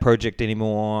part of that project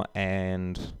anymore.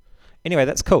 And anyway,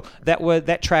 that's cool.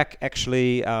 That track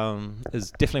actually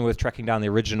is definitely worth tracking down. The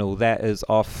original that is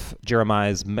off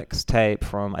Jeremiah's mixtape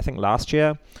from I think last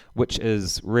year, which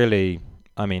is really,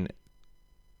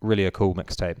 really a cool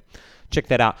mixtape. Check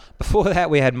that out. Before that,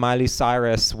 we had Miley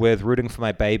Cyrus with "Rooting for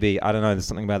My Baby." I don't know. There's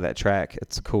something about that track.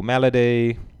 It's a cool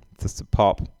melody. It's just a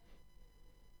pop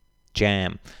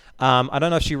jam. I don't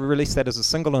know if she released that as a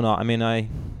single or not. I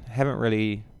haven't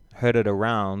really heard it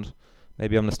around.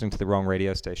 Maybe I'm listening to the wrong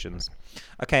radio stations.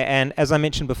 Okay, and as I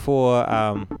mentioned before,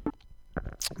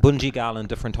 Bunji Garlin,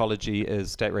 Differentology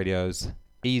is State Radio's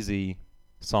easy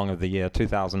song of the year,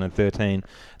 2013.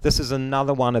 This is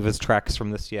another one of his tracks from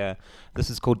this year.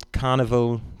 This is called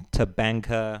Carnival to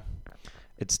Banker.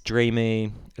 It's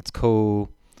dreamy. It's cool.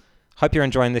 Hope you're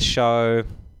enjoying this show.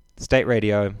 State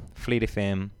Radio, Fleet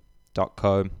FM.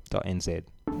 .co.nz.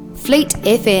 Fleet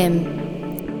FM.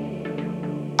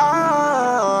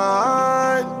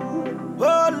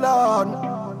 Oh Lord,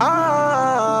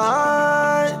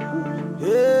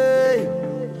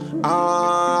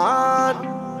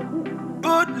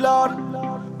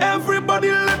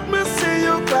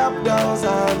 clap those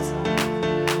hands.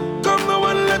 Come now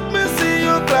and let me see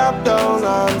you clap those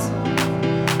hands.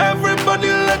 Everybody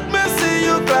let me see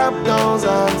you clap those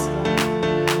hands.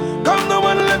 Come now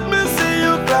and let me see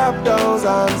you clap those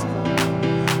hands.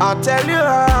 I'll tell you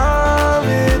how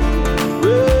it,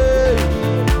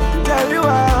 tell you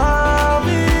how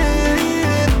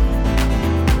it,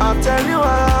 I'll tell you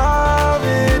how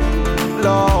it,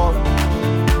 Lord.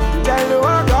 Tell you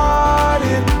I got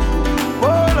it,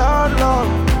 oh Lord, Lord.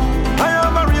 I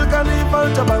am a real carnival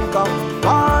to Bangkok,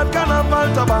 hard carnival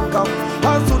to Bangkok.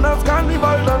 As soon as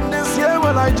carnival done this year,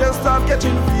 well I just start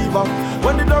catching fever.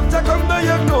 When the doctor come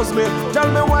diagnose me, tell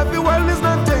me why the world is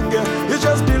not thinking. It's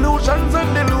just delusions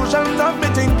and delusions of me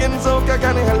thinking, so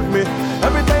can you help me?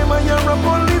 Every time I hear a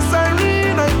police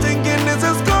siren, I'm thinking this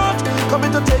is God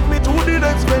coming to take me to the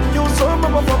next venue, so my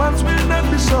performance will not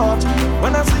be short.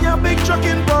 When I see a big truck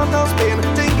in Port of Spain,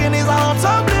 thinking it's a house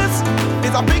of bliss.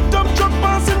 It's a big dump truck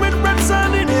passing with red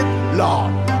sand in it.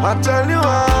 Lord, I tell you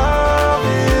how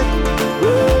it,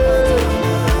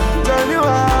 tell you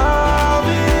how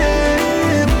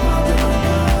it,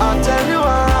 I tell you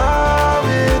how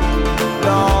it,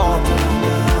 Lord,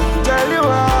 tell you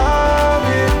how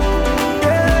it,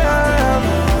 yeah.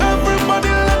 Everybody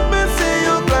let me see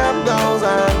you clap those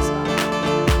hands.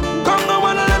 Come now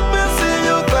and let me see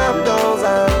you clap those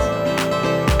hands.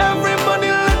 Everybody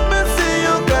let me see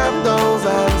you clap those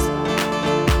hands.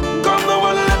 Come now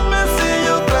and let me see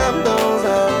you clap those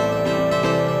hands.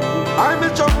 I be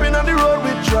jumping on the road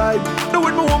with tribe. Do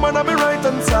with my woman on my right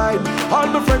hand side. All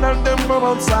my friends and them from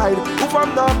outside, who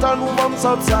from north and who from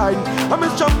south side. I be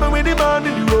jumping with the man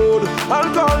in the road.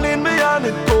 I'll call in me and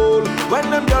it cold. When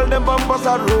them girl them bumpers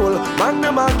a roll, man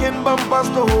them again bumpers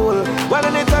to hold. Well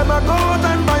anytime I go out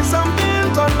and buy some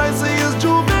bills, all I see is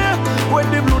Juve. When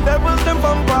the blue devils them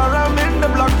from Param,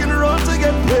 them blocking the road to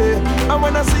get paid. And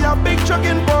when I see a big truck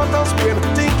in Port of Spain,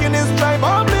 thinking it's drive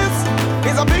or bliss.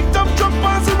 It's a big dump truck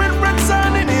passing with red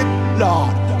sand in it.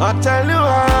 Lord, I tell you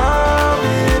how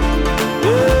it,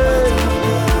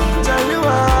 tell you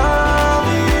how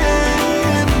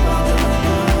it,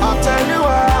 I tell you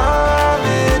how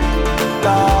it,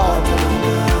 Lord,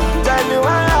 tell you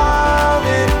how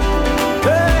it,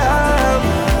 yeah.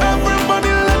 Everybody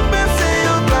let me see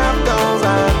you clap those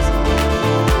hands.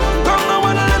 Come now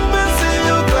and let me see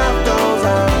you clap those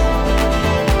hands.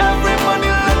 Everybody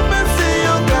let me see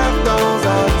you clap those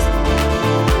hands.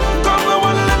 Come now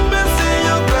and let me see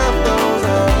you clap those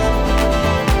hands.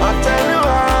 I tell you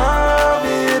how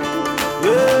it,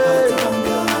 yeah.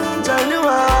 Tell you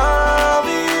how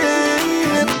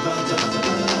it.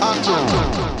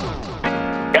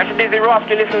 That's Dizzy Ross,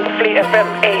 you listen to Fleet FM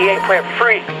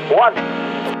 88.3. 1.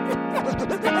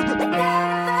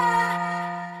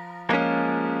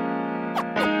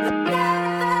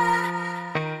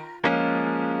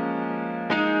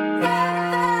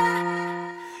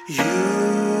 You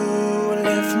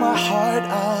lift my heart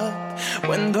up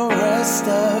when the rest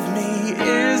of me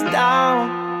is down.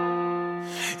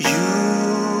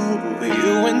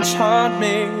 You enchant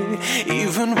me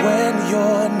even when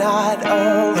you're not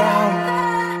around.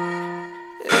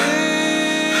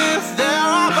 If there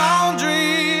are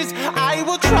boundaries, I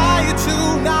will try to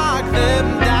knock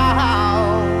them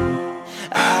down.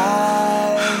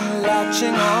 I'm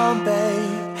latching on,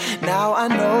 babe. Now I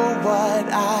know what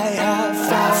I have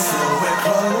found. I feel we're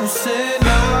close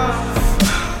enough.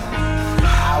 I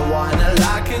wanna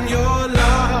lock in your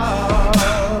love.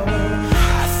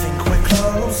 I think we're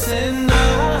close enough.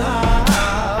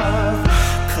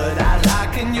 Could I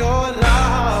lock in your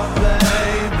love,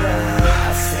 baby?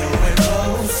 I feel we're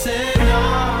close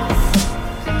enough.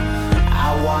 I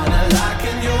wanna lock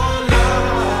in your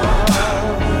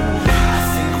love. I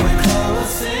think we're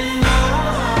close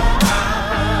enough.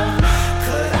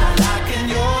 Could I lock in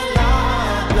your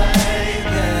love,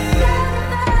 baby?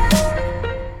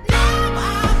 Now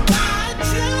I've got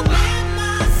you in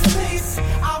my space.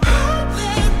 I won't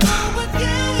let go of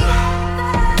you.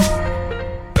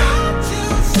 Got you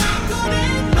shackled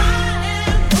in my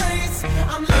embrace.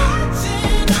 I'm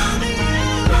latching on you.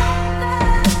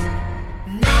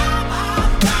 Now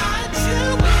I've got you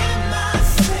in my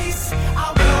space. I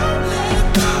won't let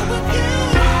go of you.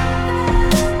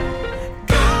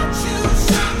 Got you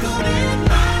shackled in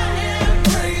my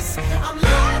embrace. I'm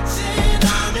latching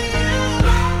on you.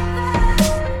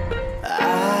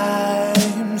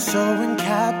 I'm so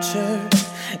encaptured,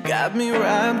 got me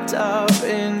wrapped up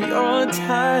in your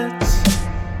touch.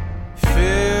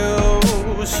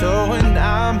 Feel so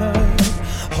enamored,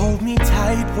 hold me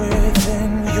tight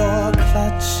within your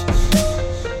clutch.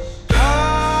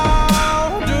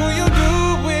 How do you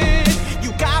do it?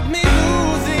 You got me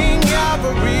losing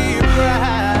every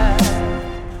breath.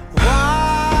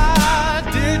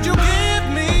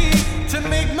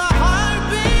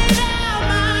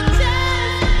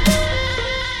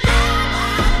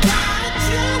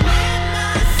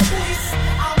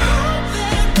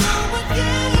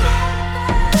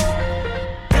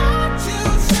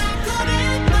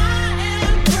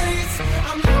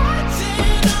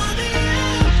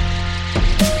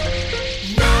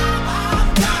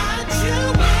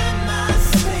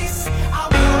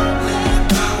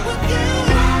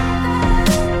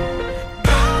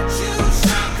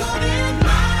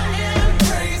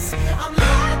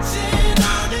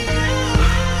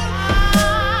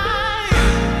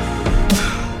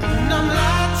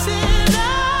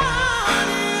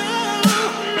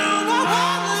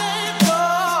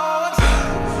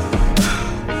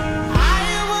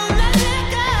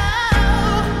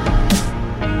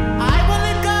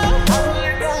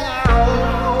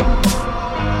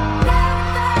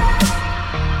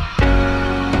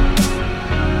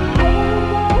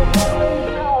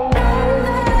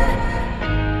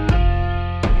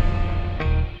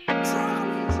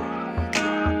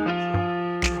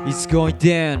 going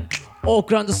down.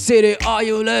 Oakland City, are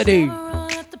you ready?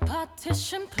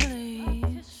 Partition,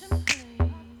 please.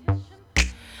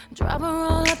 Drop a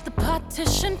roll at the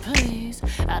partition, please.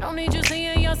 I don't need you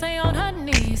seeing Yonsei on her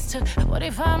knees. Took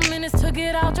 45 minutes to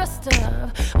get all dressed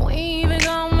up. We ain't even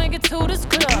gonna make it to this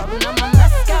club. Now my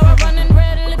mascara running,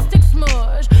 red lipstick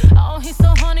smudge. Oh, he's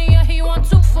so honey, yeah, he want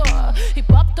too far. He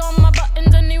popped on my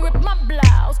buttons and he ripped my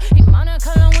blouse. He Monica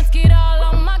Lewinsky'd all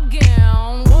on my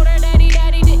gown. Water daddy,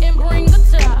 didn't bring the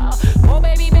towel. Oh,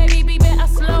 baby, better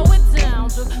slow it down.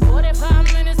 Took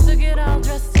 45 minutes to get all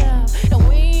dressed up. And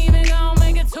we ain't even gonna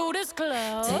make it to this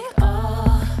club. Take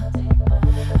all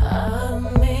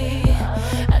of me.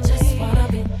 I just wanna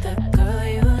be the girl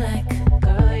you like.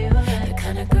 The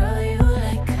kind of girl you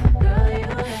like.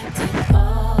 Take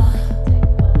all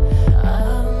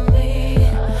of me.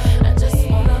 I just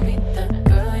wanna be the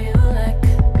girl you like.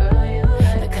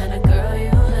 The kind of girl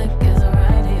you like is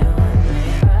right here with me.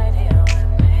 Right here with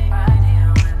me. Right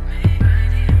here with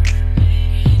me.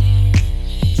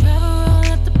 Travel roll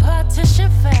at the partition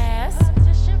fast.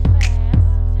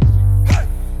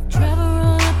 Travel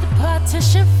roll at the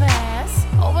partition fast.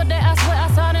 Over there, I swear I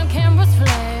saw them cameras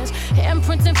flash.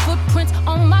 Handprints and footprints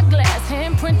on my glass.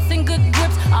 Handprints and good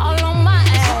grips all on my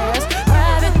ass.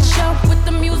 Private show with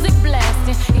the music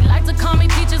blasting. He like to call me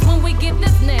peaches when we get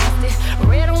this nasty.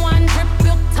 Red wine drip,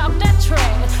 built talk that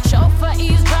trash. Chauffeur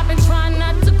eavesdropping, trying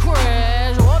not to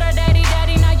crash. Water daddy,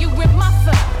 now you rip my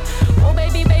fur. Oh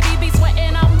baby, be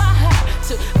sweating out my heart.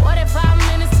 Took 45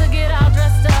 minutes to get all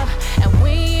dressed up. And we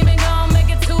ain't even gonna make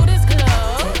it to this club.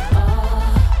 Take all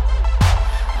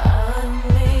of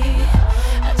me.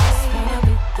 I just wanna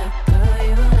be the girl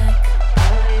you like.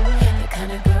 The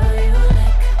kind of girl you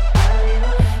like.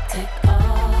 Take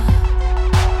all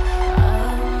of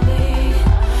me.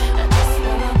 I just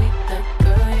wanna be the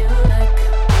girl you like.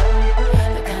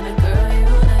 The kind of girl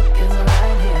you like is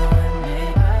right here with me.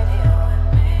 Right here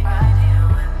with me. Right here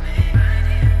with me. Right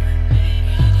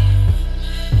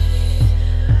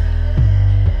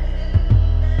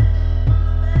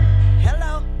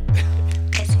Hello.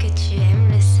 Est-ce que tu aimes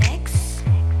le sexe?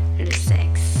 Le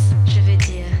sexe, je veux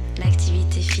dire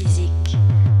l'activité physique,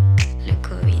 le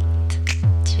coït.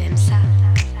 Tu aimes ça?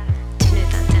 Tu ne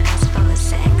t'intéresses pas au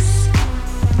sexe?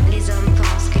 Les hommes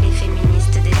pensent que les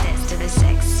féministes détestent le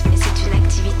sexe, mais c'est une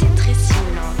activité très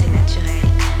stimulante et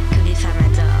naturelle que les femmes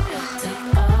adorent. Take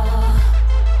all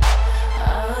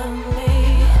of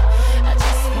me. I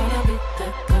just wanna be the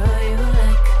girl you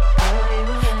like.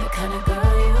 The kind of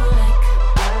girl you like.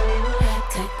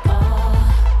 Take all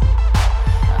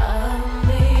of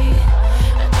me.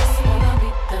 I just wanna be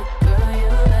the girl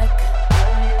you like.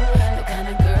 The kind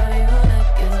of girl you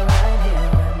like is right here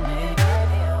with me. Right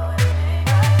here with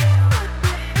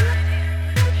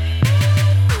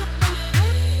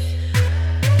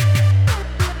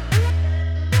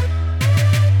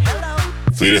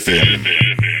me. Fleet FM.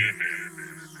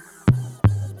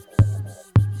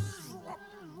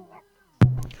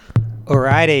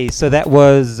 Alrighty, so that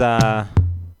was,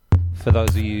 for those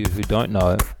of you who don't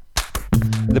know,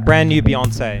 the brand new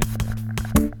Beyonce.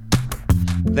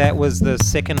 That was the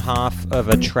second half of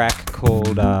a track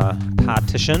called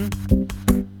Partition.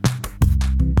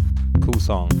 Cool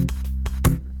song.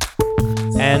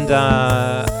 And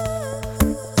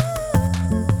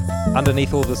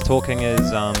underneath all this talking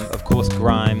is, of course,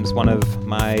 Grimes, one of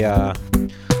my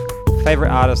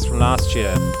favorite artists from last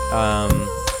year.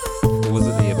 Or was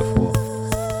it the year before?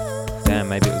 Damn,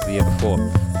 maybe it was the year before.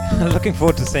 Looking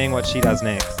forward to seeing what she does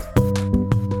next.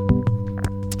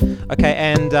 Okay,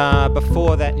 and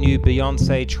before that new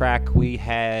Beyonce track, we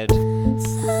had...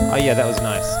 Oh yeah, that was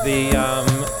nice.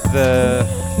 The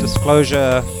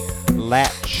Disclosure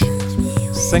Latch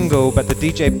single, but the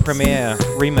DJ Premier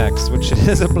remix, which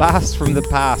is a blast from the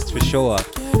past for sure.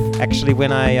 Actually,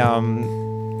 when I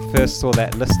first saw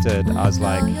that listed, I was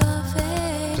like...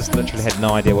 just literally had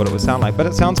no idea what it would sound like, but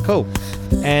it sounds cool.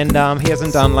 And he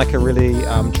hasn't done like a really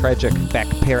tragic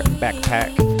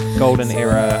backpack golden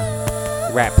era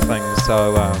rap thing,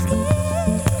 so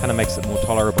kind of makes it more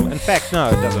tolerable. In fact, no,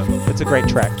 it doesn't. It's a great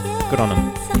track. Good on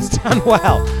him. He's done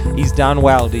well. He's done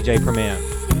well, DJ Premier.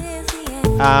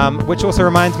 Which also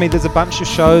reminds me, there's a bunch of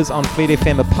shows on Fleet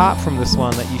FM apart from this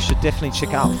one that you should definitely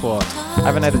check out for. I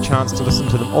haven't had a chance to listen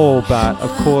to them all, but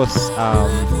of course,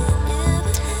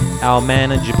 our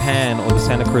man in Japan, or the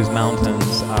Santa Cruz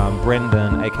Mountains,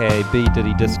 Brendan, aka B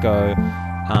Diddy Disco,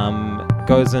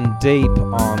 goes in deep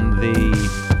on the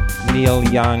Neil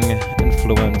Young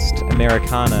influenced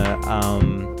Americana,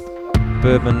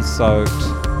 bourbon soaked,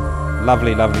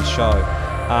 lovely show.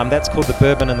 That's called The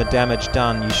Bourbon and the Damage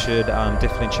Done. You should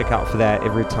definitely check out for that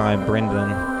every time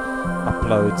Brendan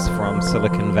uploads from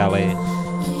Silicon Valley.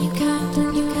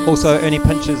 Also, Ernie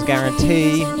Pinch's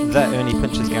Guarantee, the Ernie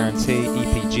Pinch's Guarantee,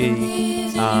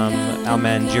 EPG. Our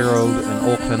man Gerald in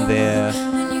Auckland there.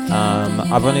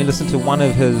 I've only listened to one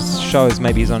of his shows,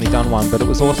 maybe he's only done one, but it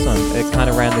was awesome. It kind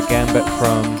of ran the gambit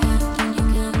from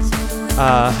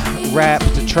rap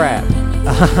to trap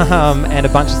and a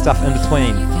bunch of stuff in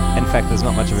between. In fact, there's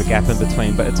not much of a gap in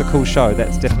between, but it's a cool show.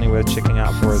 That's definitely worth checking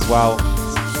out for as well.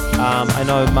 I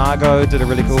know Margot did a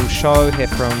really cool show here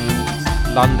from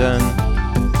London.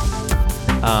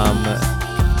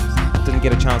 Didn't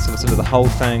get a chance to listen to the whole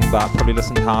thing, but probably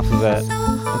listened to half of it.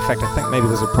 In fact, I think maybe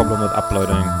there's a problem with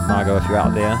uploading, Margot, if you're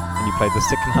out there, and you played the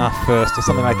second half first or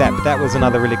something like that. But that was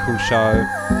another really cool show.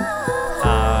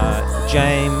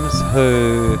 James,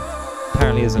 who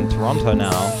apparently is in Toronto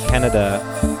now, Canada,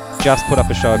 just put up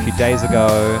a show a few days ago.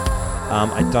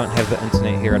 I don't have the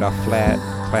internet here at our flat.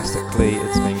 Classically,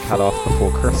 it's been cut off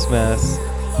before Christmas,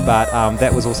 but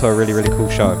that was also a really, really cool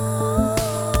show.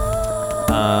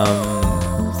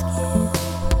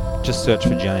 Just search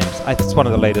for James. It's one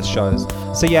of the latest shows.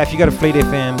 So yeah, if you go to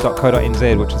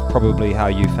fleetfm.co.nz, which is probably how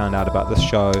you found out about this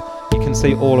show, you can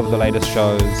see all of the latest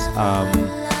shows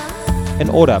in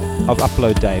order of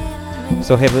upload date.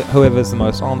 So whoever's the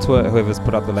most onto it, whoever's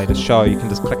put up the latest show, you can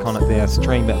just click on it there,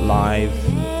 stream it live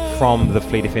from the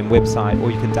Fleet FM website,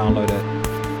 or you can download it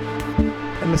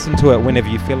and listen to it whenever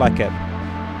you feel like it.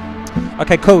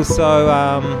 Okay, cool. So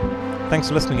thanks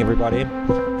for listening, everybody.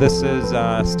 This is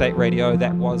State Radio.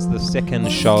 That was the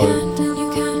second show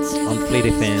on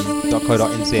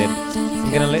fleetfm.co.nz. I'm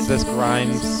going to let this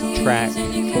Grimes track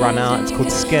run out. It's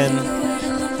called Skin.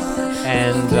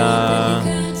 And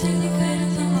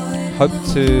hope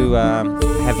to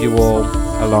have you all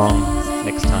along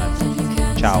next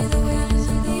time. Ciao.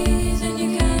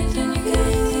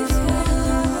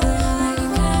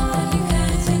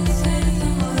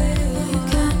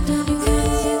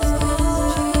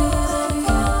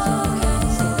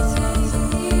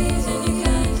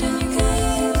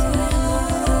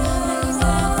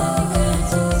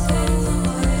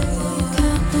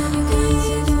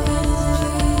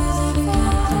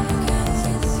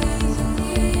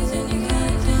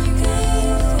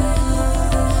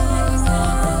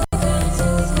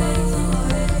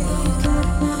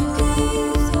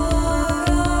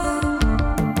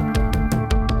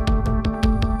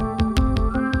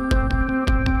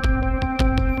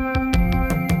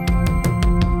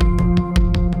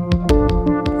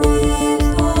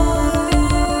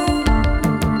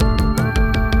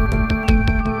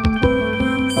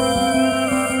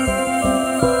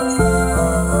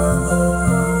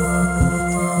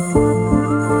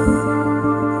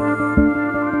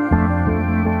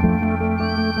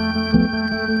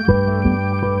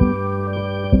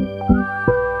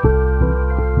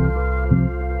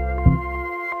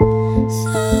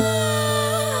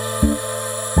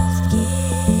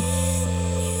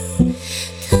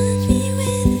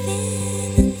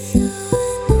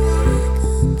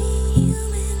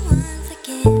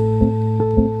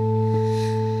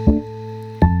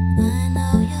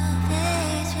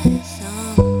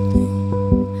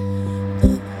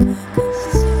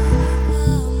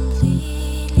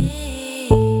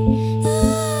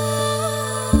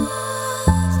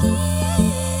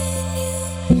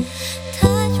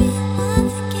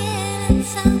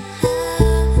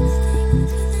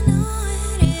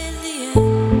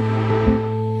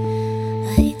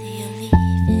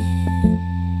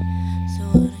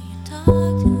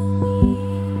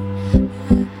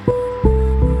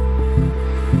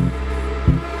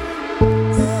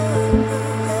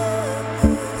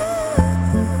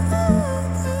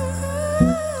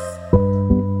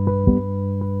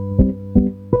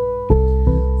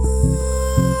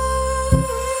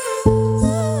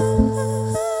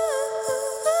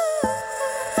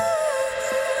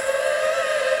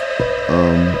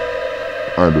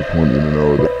 I just want you to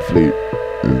know that Fleet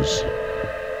is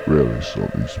really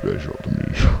something special to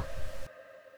me.